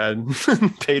 his dad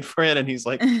paid for it, and he's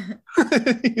like,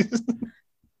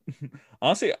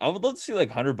 honestly, I would love to see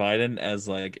like Hunter Biden as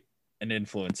like an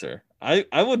influencer.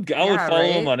 I would follow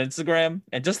him on Instagram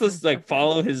and just like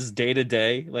follow his day to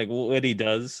day, like what he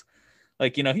does.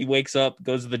 Like, you know, he wakes up,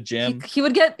 goes to the gym. He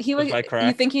would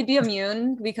you think he'd be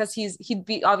immune because he'd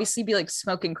be obviously be like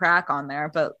smoking crack on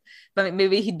there, but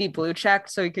maybe he'd be blue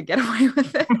checked so he could get away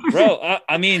with it. Bro,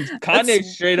 I mean, Kanye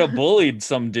straight up bullied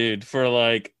some dude for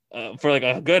like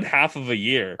a good half of a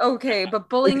year. Okay, but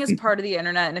bullying is part of the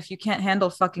internet, and if you can't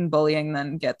handle fucking bullying,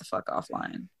 then get the fuck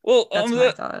offline. Well, that's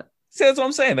my thought. See, that's what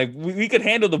I'm saying. Like we could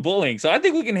handle the bullying, so I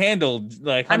think we can handle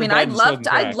like. I mean, I'd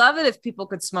love it if people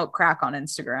could smoke crack on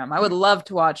Instagram. I would love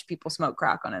to watch people smoke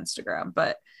crack on Instagram,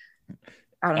 but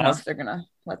I don't know if they're gonna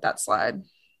let that slide.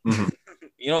 Mm-hmm.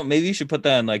 You know, maybe you should put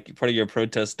that in like part of your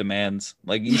protest demands.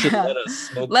 Like you should let us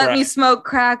smoke. Let me smoke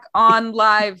crack on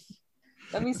live.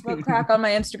 Let me smoke crack on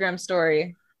my Instagram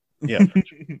story. Yeah,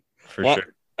 for sure.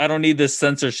 I don't need this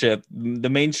censorship. The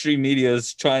mainstream media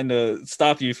is trying to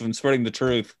stop you from spreading the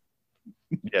truth.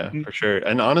 Yeah, for sure.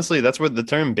 And honestly, that's where the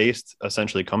term based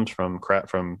essentially comes from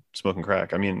smoking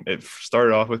crack. I mean, it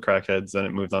started off with crackheads, then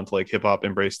it moved on to like hip hop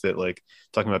embraced it, like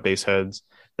talking about bass heads.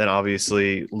 Then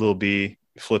obviously Lil B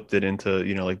flipped it into,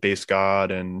 you know, like bass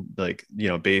god and like, you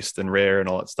know, based and rare and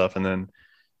all that stuff. And then,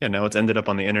 yeah, now it's ended up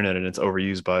on the internet and it's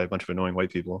overused by a bunch of annoying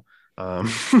white people.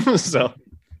 So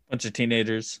bunch of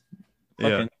teenagers.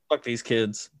 Yeah. Fuck these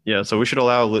kids. Yeah, so we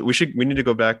need to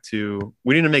go back to,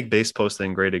 we need to make base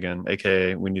posting great again,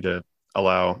 aka we need to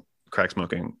allow crack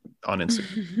smoking on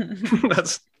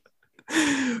Instagram.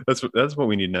 that's what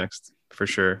we need next, for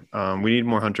sure. We need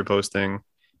more Hunter posting.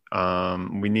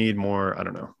 We need more, I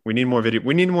don't know, we need more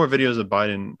videos of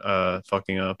Biden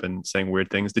fucking up and saying weird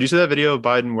things. Did you see that video of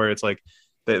Biden where it's like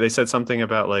they said something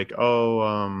about like,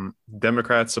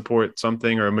 Democrats support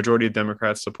something, or a majority of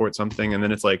Democrats support something, and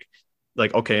then it's like,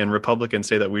 okay, and Republicans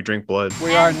say that we drink blood.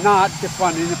 We are not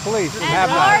defunding the police. We have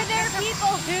not. Are there people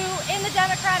who, in the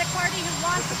Democratic Party, who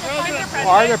want to defund the president?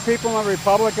 Are there people in the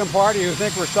Republican Party who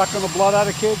think we're sucking the blood out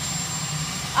of kids?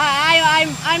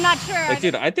 I'm not sure. Like,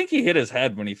 dude, I think he hit his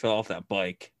head when he fell off that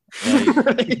bike.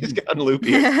 Like, He's gotten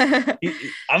loopy.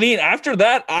 I mean, after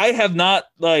that, I have not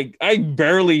I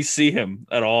barely see him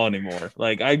at all anymore.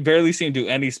 Like, I barely see him do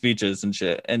any speeches and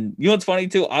shit. And you know what's funny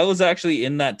too? I was actually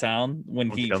in that town when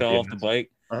he fell off the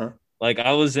bike. Uh-huh. Like,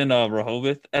 I was in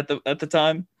Rehoboth at the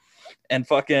time, and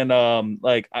fucking I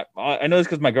know this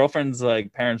because my girlfriend's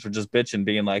like parents were just bitching,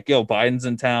 being like, "Yo, Biden's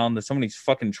in town. There's so many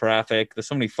fucking traffic. There's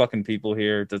so many fucking people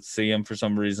here to see him for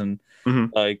some reason."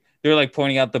 Mm-hmm. Like, they were like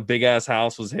pointing out the big ass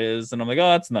house was his, and I'm like,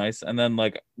 "Oh, that's nice." And then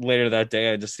like later that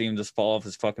day, I just see him just fall off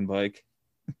his fucking bike.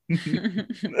 I'm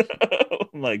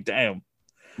like, damn.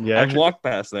 Yeah, I've walked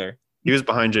past there. He was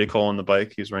behind J. Cole on the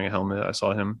bike. He was wearing a helmet. I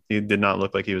saw him. He did not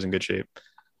look like he was in good shape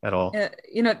at all.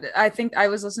 You know, I think I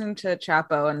was listening to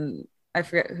Chapo, and I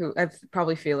forget who,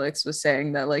 probably Felix was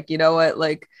saying that, like, you know what,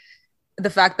 like the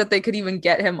fact that they could even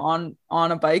get him on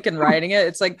a bike and riding it,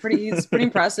 it's like it's pretty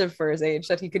impressive for his age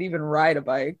that he could even ride a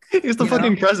bike. He's the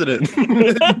fucking president.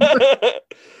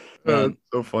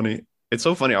 So funny. It's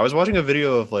so funny. I was watching a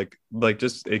video of like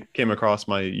just it came across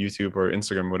my YouTube or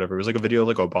Instagram or whatever. It was like a video of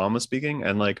like Obama speaking,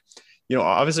 and like, you know,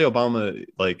 obviously Obama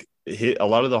like hit a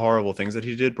lot of the horrible things that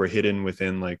he did were hidden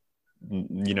within like,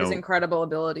 you know, his incredible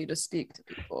ability to speak to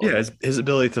people. Yeah, his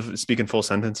ability to speak in full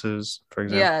sentences, for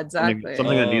example. Yeah, exactly.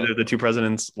 Something that neither of the two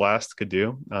presidents last could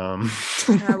do.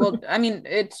 Well, I mean,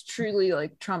 it's truly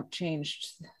like Trump changed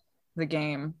the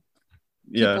game.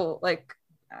 People, like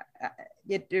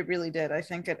it really did. I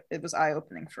think it was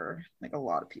eye-opening for like a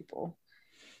lot of people.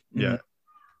 Yeah.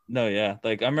 No, yeah.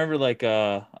 Like I remember like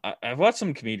I've watched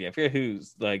some comedian. I forget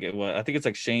who's like it was. I think it's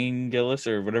like Shane Gillis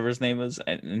or whatever his name is.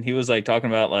 And he was like talking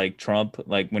about like Trump,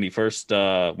 like when he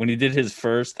did his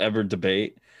first ever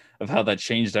debate of how that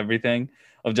changed everything.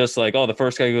 Of just like, oh, the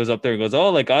first guy goes up there and goes, oh,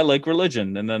 like I like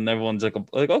religion. And then everyone's like,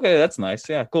 okay, that's nice.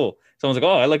 Yeah, cool. Someone's like,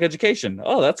 oh, I like education.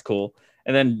 Oh, that's cool.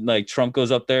 And then like Trump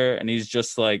goes up there and he's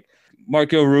just like,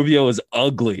 Marco Rubio is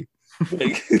ugly.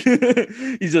 Like,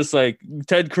 he's just like,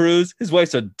 Ted Cruz, his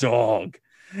wife's a dog.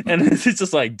 And it's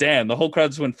just like, damn, the whole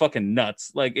crowd just went fucking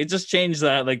nuts. Like, it just changed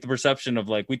that, like, the perception of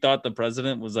like, we thought the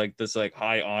president was like this like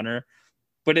high honor,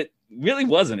 but it really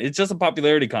wasn't. It's just a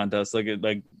popularity contest, like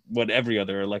what every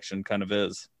other election kind of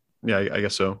is. Yeah, I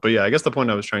guess so. But yeah, I guess the point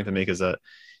I was trying to make is that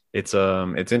it's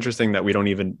interesting that we don't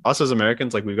even, us as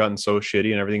Americans, like we've gotten so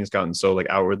shitty and everything's gotten so like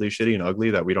outwardly shitty and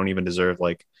ugly that we don't even deserve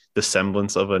like the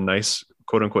semblance of a nice,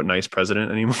 quote unquote, nice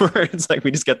president anymore. It's like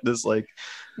we just get this like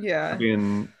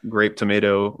being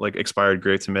expired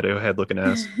grape tomato head looking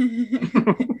ass.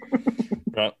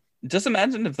 Bro, just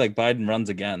imagine if like Biden runs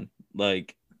again.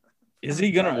 Like, is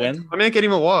he gonna win? I can't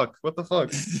even walk. What the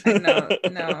fuck?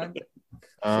 No.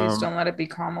 Please don't let it be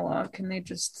Kamala. Can they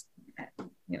just,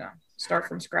 you know, start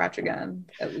from scratch again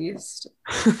at least?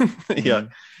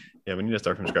 Yeah, we need to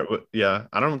start from scratch. Yeah,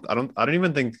 I don't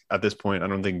even think at this point, I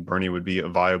don't think Bernie would be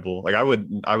viable. Like I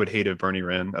would hate if Bernie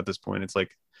ran at this point. It's like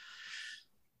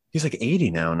he's like 80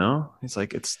 now. No, it's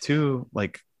like it's too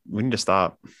like we need to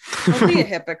stop. I'll be a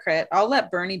hypocrite. I'll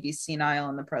let Bernie be senile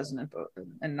in the president vote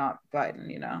and not Biden,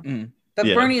 you know. But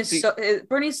yeah.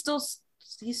 Bernie's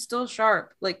still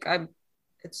sharp. Like I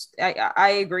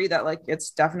agree that like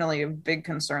it's definitely a big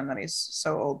concern that he's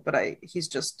so old, but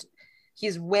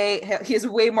he's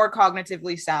way more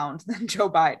cognitively sound than Joe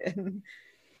Biden.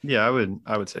 Yeah,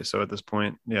 I would say so at this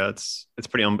point. Yeah, it's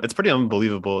pretty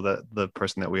unbelievable that the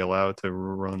person that we allow to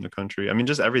run the country. I mean,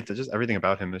 just everything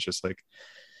about him is just like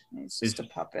it's just a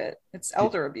puppet. It's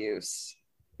elder abuse.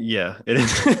 Yeah, it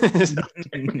is.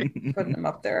 Putting him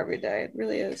up there every day. It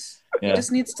really is. Yeah. He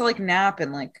just needs to like nap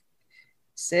and like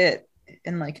sit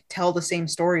and like tell the same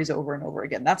stories over and over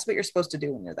again. That's what you're supposed to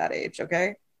do when you're that age,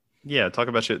 okay? Yeah, talk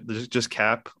about shit. Just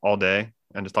cap all day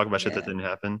and just talk about shit that didn't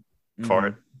happen.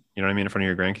 Fart. You know what I mean? In front of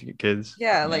your grandkids.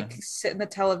 Yeah, like sit in the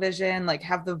television, like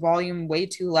have the volume way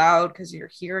too loud because your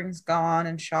hearing's gone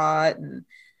and shot, and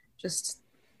just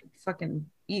fucking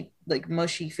eat like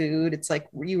mushy food. It's like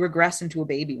you regress into a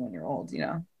baby when you're old, you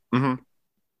know? Mm-hmm.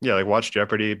 Yeah, like watch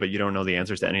Jeopardy, but you don't know the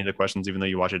answers to any of the questions, even though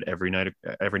you watch it every night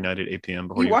at 8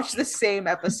 p.m. You watch the same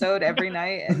episode every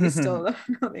night, and you still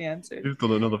don't know the answers. You still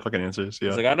don't know the fucking answers. Yeah,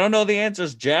 it's like I don't know the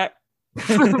answers, Jack.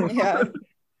 Yeah.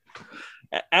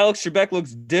 Alex Trebek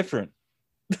looks different.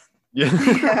 Yeah.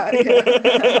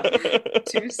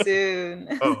 Too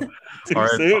soon. Too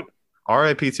soon.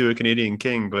 R.I.P. to a Canadian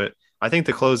king, but I think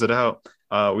to close it out,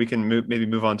 we can maybe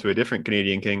move on to a different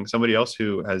Canadian king, somebody else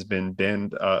who has been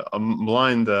banned,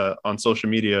 maligned on social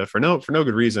media for no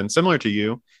good reason, similar to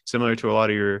you, similar to a lot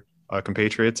of your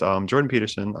compatriots. Jordan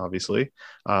Peterson, obviously,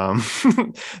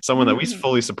 someone that we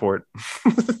fully support.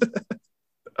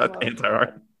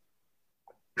 Anti-art.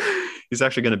 He's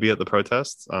actually going to be at the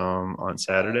protests on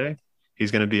Saturday.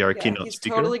 He's going to be our Yeah, keynote he's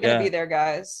speaker. totally gonna Yeah. be there,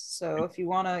 guys. So if you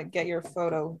want to get your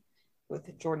photo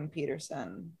with Jordan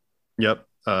Peterson, Yep.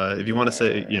 If you want to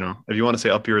say, Yeah. if you want to say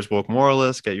up yours woke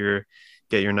moralist, get your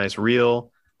nice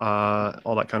reel,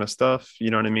 all that kind of stuff. You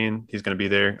know what I mean? He's going to be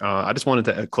there. I just wanted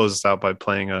to close this out by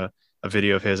playing a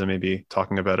video of his and maybe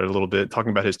talking about it a little bit,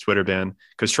 talking about his Twitter ban.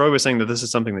 Because Troy was saying that this is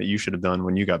something that you should have done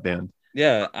when you got banned.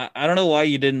 Yeah, I don't know why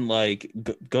you didn't like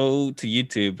go to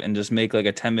YouTube and just make like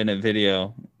a 10-minute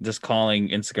video just calling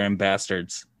Instagram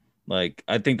bastards. Like,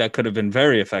 I think that could have been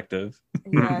very effective.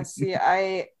 yeah. See,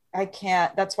 I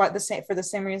can't. That's why for the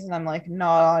same reason I'm like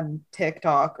not on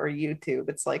TikTok or YouTube.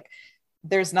 It's like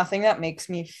there's nothing that makes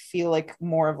me feel like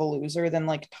more of a loser than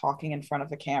like talking in front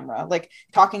of a camera, like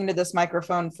talking to this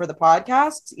microphone for the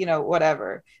podcast,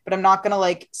 whatever. But I'm not gonna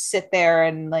like sit there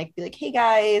and like be like, hey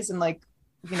guys, and like,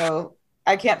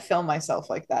 I can't film myself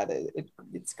like that.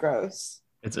 It's gross.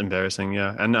 It's embarrassing,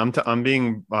 yeah. And I'm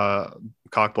being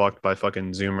cock blocked by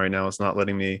fucking Zoom right now. It's not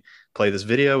letting me play this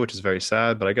video, which is very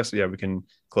sad. But I guess we can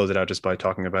close it out just by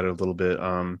talking about it a little bit.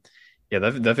 Yeah,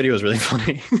 that video is really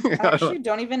funny. I actually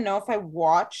don't even know if I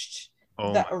watched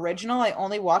Oh the my- original. I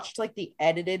only watched like the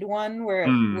edited one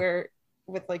where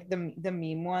with like the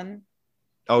meme one.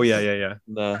 Oh yeah.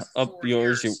 The up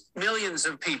yours, you Millions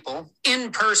of people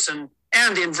in person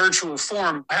and in virtual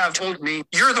form have told me,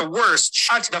 you're the worst.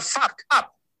 Shut the fuck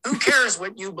up. Who cares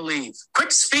what you believe?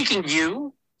 Quit speaking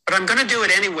you, but I'm going to do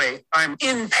it anyway. I'm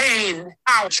in pain.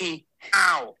 Ouchie.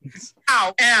 Ow.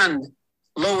 Ow. And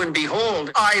lo and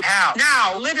behold, I have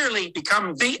now literally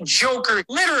become the Joker.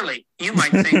 Literally. You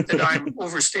might think that I'm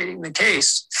overstating the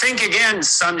case. Think again,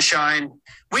 sunshine.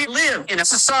 We live in a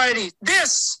society.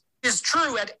 This is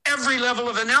true at every level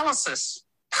of analysis.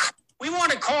 We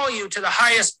want to call you to the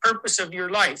highest purpose of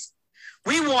your life.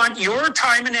 We want your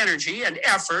time and energy and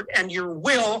effort and your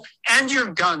will and your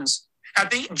guns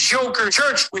at the Joker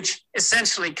Church, which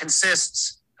essentially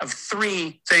consists of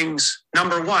three things.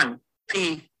 Number one,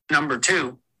 P. Number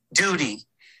two, duty.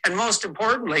 And most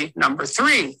importantly, number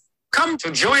three, come to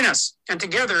join us. And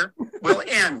together we'll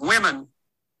end women.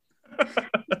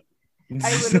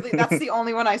 That's the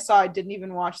only one I saw. I didn't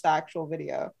even watch the actual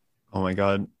video. Oh my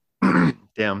God.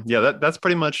 Damn. Yeah, that's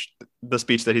pretty much the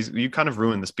speech that you kind of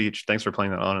ruined the speech. Thanks for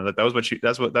playing that on. That was what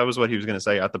he was going to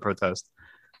say at the protest.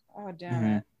 Oh damn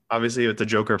it. Obviously, it's a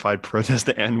Joker-fied protest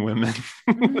to end women.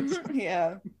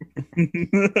 Yeah.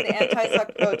 The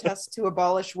anti-sex protest to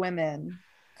abolish women.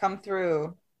 Come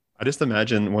through. I just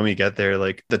imagine when we get there,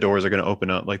 like the doors are going to open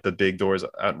up, like the big doors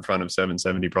out in front of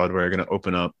 770 Broadway are going to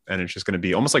open up, and it's just going to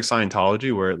be almost like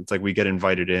Scientology, where it's like we get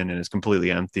invited in and it's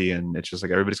completely empty, and it's just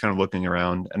like everybody's kind of looking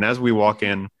around. And as we walk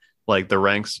in, like the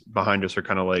ranks behind us are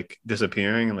kind of like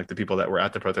disappearing, and like the people that were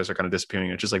at the protest are kind of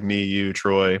disappearing. It's just like me, you,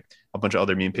 Troy, a bunch of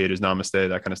other meme pages, Namaste,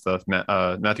 that kind of stuff.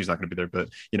 Matthew's not going to be there, but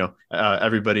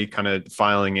everybody kind of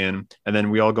filing in, and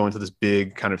then we all go into this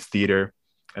big kind of theater.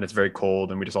 And it's very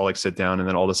cold, and we just all like sit down, and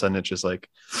then all of a sudden it's just like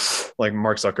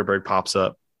Mark Zuckerberg pops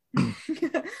up.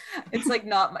 It's like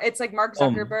Mark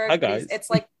Zuckerberg. Hi guys. It's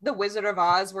like the Wizard of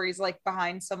Oz, where he's like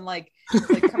behind some like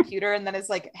computer, and then his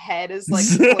like head is like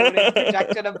floating,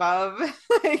 projected above.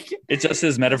 Like it's just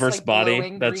his metaverse like, body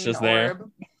glowing that's green just there.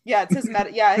 orb. Yeah, it's his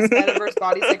metaverse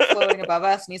body's like floating above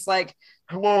us, and he's like,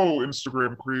 hello,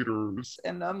 Instagram creators.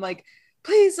 and I'm like,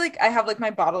 please, like, I have like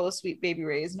my bottle of Sweet Baby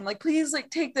Ray's, and I'm like, please,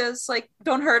 like, take this, like,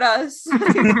 don't hurt us.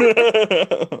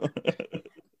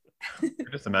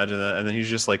 Just imagine that, and then he's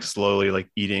just like slowly like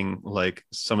eating like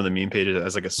some of the meme pages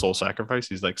as like a soul sacrifice.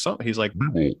 He's like, we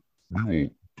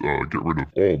will get rid of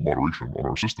all moderation on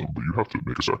our system, but you have to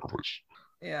make a sacrifice.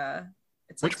 Yeah,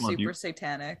 it's Which like one? super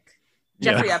satanic.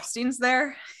 Yeah. Jeffrey Epstein's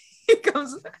there.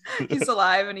 He's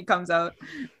alive, and he comes out.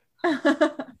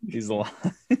 He's alive.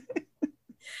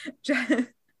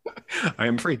 I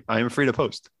am free to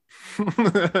post.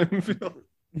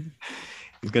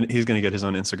 He's gonna get his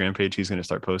own Instagram page. He's gonna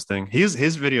start posting his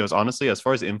videos. Honestly, as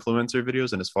far as influencer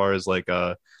videos and as far as like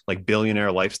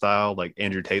billionaire lifestyle, like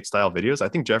Andrew Tate style videos, I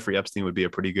think Jeffrey Epstein would be a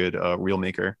pretty good reel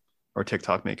maker or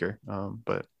TikTok maker.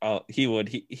 But He would.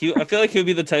 He I feel like he would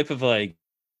be the type of like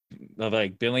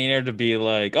billionaire to be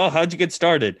like, oh, how'd you get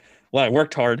started? Well, I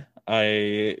worked hard.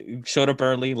 I showed up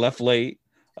early, left late.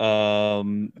 Had a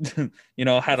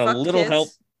little help.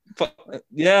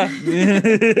 Yeah.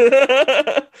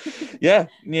 Yeah.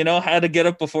 Had to get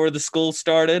up before the school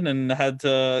started and had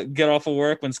to get off of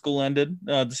work when school ended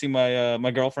to see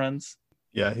my girlfriends.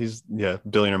 Yeah,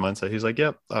 billionaire mindset. He's like,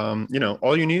 yep.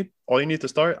 All you need to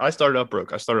start. I started out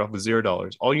broke. I started off with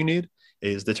 $0. All you need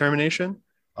is determination,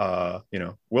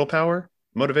 willpower,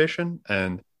 motivation,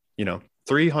 and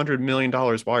 $300 million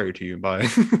wired to you by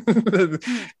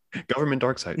government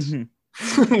dark sites. Mm-hmm.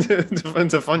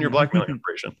 to fund your blackmailing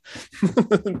operation.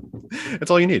 It's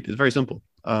all you need. It's very simple.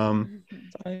 That's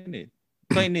all you need.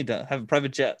 That's all you need to have a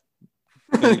private jet,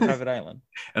 a private island,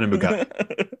 and a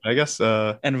Bugatti. I guess.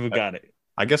 and a Bugatti.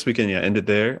 I guess we can end it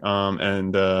there.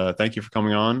 And thank you for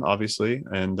coming on, obviously.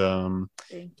 And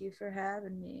thank you for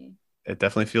having me. It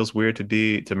definitely feels weird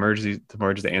to merge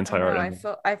the anti-art.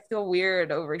 I feel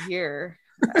weird over here.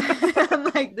 I'm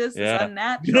like, this is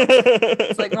unnatural.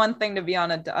 It's like one thing to be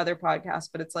on other podcast,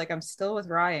 but it's like I'm still with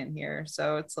Ryan here,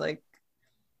 so it's like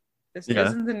this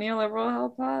isn't the neoliberal hell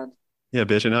pod. Yeah,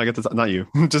 bitch, and now I get to not you,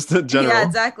 just the general. Yeah,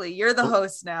 exactly. You're the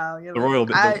host now. You're the royal.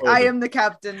 I am the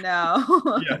captain now.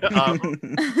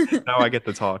 Now I get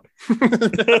to talk.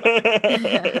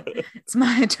 It's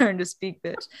my turn to speak,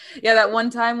 bitch. Yeah, that one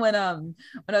time when I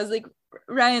was like,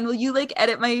 Ryan, will you like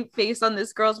edit my face on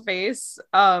this girl's face?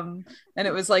 And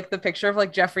it was like the picture of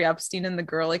like Jeffrey Epstein and the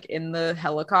girl like in the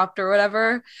helicopter or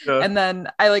whatever. Yeah. And then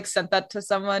I like sent that to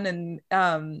someone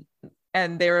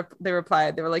and they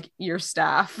replied, they were like, your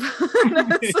staff. And I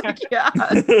was like, yeah.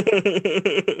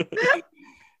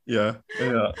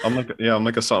 I'm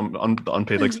like a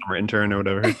unpaid like summer intern or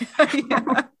whatever.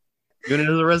 Yeah. Doing it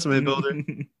as a resume builder.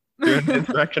 Doing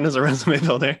interaction as a resume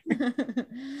builder.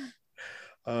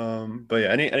 But yeah,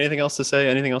 anything else to say?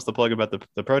 Anything else to plug about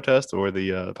the protest or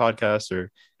the podcast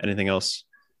or anything else?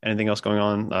 Anything else going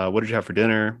on? What did you have for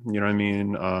dinner? You know what I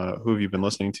mean? Who have you been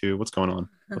listening to? What's going on?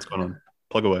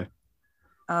 Plug away.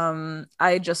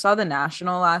 I just saw The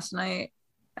National last night,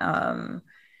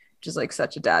 which is like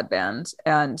such a dad band,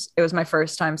 and it was my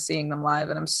first time seeing them live,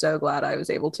 and I'm so glad I was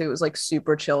able to. It was like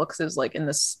super chill because it was like in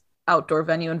this outdoor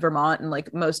venue in Vermont, and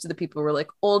like most of the people were like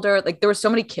older. Like there were so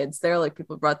many kids there, like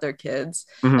people brought their kids,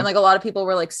 and like a lot of people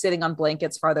were like sitting on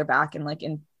blankets farther back and like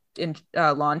in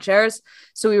lawn chairs,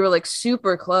 so we were like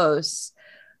super close.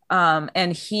 And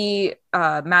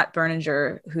Matt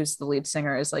Berninger, who's the lead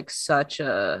singer, is like such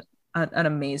an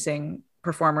amazing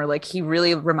performer. Like he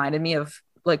really reminded me of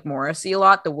like Morrissey a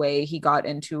lot, the way he got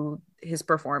into his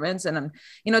performance. And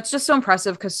it's just so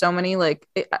impressive because so many like,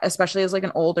 especially as like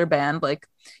an older band, like,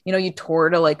 you tour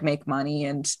to like make money,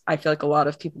 and I feel like a lot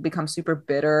of people become super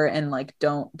bitter and like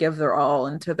don't give their all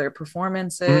into their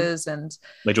performances, and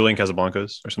like Julian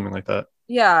Casablancas or something like that.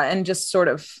 Yeah, and just sort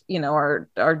of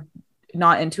are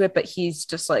not into it, but he's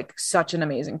just like such an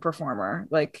amazing performer.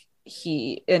 Like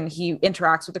he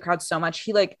interacts with the crowd so much.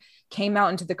 He like came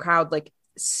out into the crowd like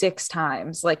 6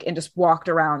 times, like, and just walked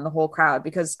around the whole crowd,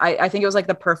 because I think it was like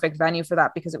the perfect venue for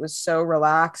that, because it was so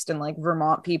relaxed, and like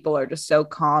Vermont people are just so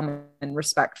calm and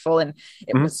respectful, and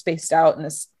it was spaced out in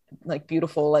this like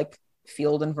beautiful like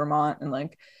field in Vermont, and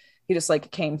like he just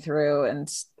like came through,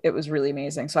 and it was really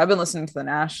amazing. So I've been listening to The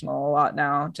National a lot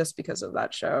now just because of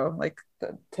that show, like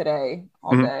today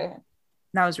all day.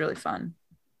 That was really fun.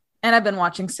 And I've been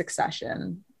watching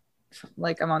Succession.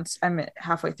 Like I'm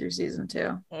halfway through season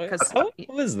 2. How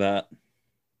is that?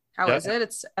 How is it?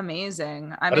 It's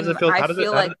amazing. How does it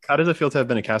feel to have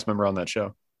been a cast member on that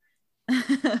show?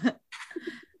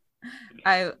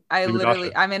 I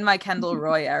literally, I'm in my Kendall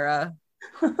Roy era.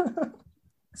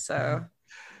 So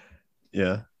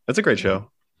yeah, it's a great show.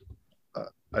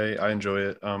 I enjoy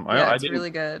it. It's really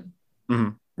good.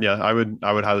 Yeah, I would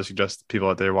highly suggest people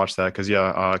out there watch that, because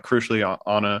crucially,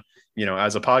 Anna,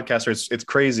 as a podcaster, it's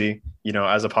crazy.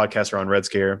 As a podcaster on Red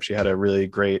Scare, she had a really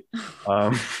great.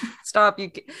 Stop!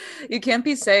 You can't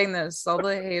be saying this. All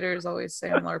the haters always say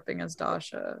I'm LARPing as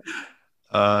Dasha.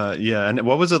 Yeah, and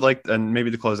what was it like? And maybe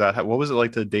to close out, what was it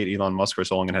like to date Elon Musk for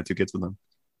so long and had 2 kids with him?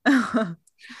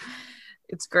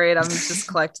 It's great. I'm just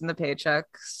collecting the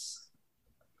paychecks.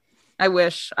 I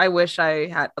wish I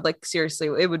had, like, seriously,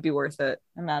 it would be worth it.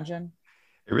 Imagine.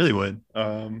 It really would.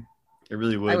 It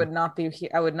really would. I would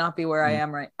not be where I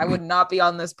am right. I would not be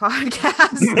on this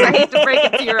podcast. I hate to break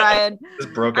it to you, Ryan.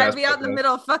 I'd be out in the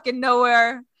middle of fucking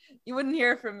nowhere. You wouldn't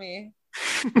hear from me.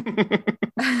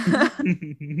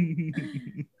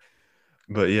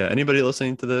 But yeah, anybody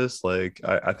listening to this, like,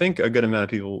 I think a good amount of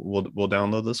people will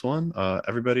download this one.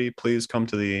 Everybody, please come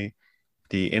to the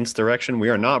INSTARRECTION. We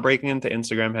are not breaking into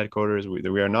Instagram headquarters. We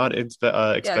are not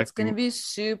expecting. Yeah, it's gonna be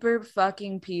super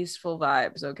fucking peaceful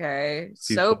vibes. Okay,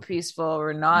 so peaceful.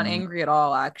 We're not angry at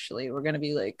all. Actually, we're gonna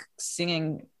be like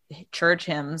singing church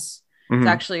hymns. It's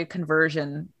actually a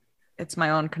conversion. It's my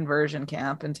own conversion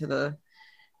camp into the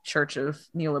Church of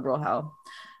Neoliberal Hell.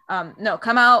 No,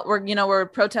 come out. We're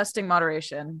protesting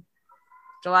moderation.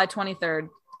 July 23rd,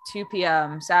 2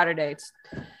 p.m. Saturday.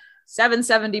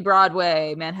 770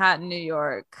 Broadway, Manhattan, New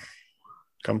York.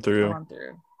 Come through.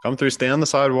 Stay on the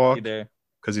sidewalk,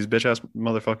 because these bitch ass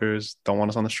motherfuckers don't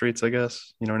want us on the streets, I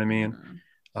guess. You know what I mean?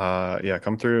 Yeah,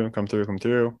 come through.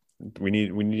 we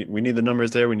need the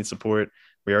numbers there. We need support.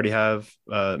 We already have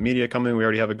media coming. We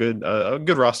already have a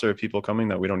good roster of people coming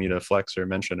that we don't need to flex or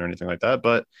mention or anything like that.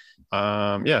 But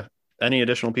yeah, any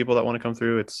additional people that want to come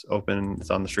through, it's open.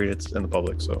 It's on the street. It's in the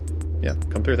public. So yeah,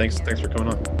 come through. Thanks for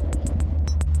coming on.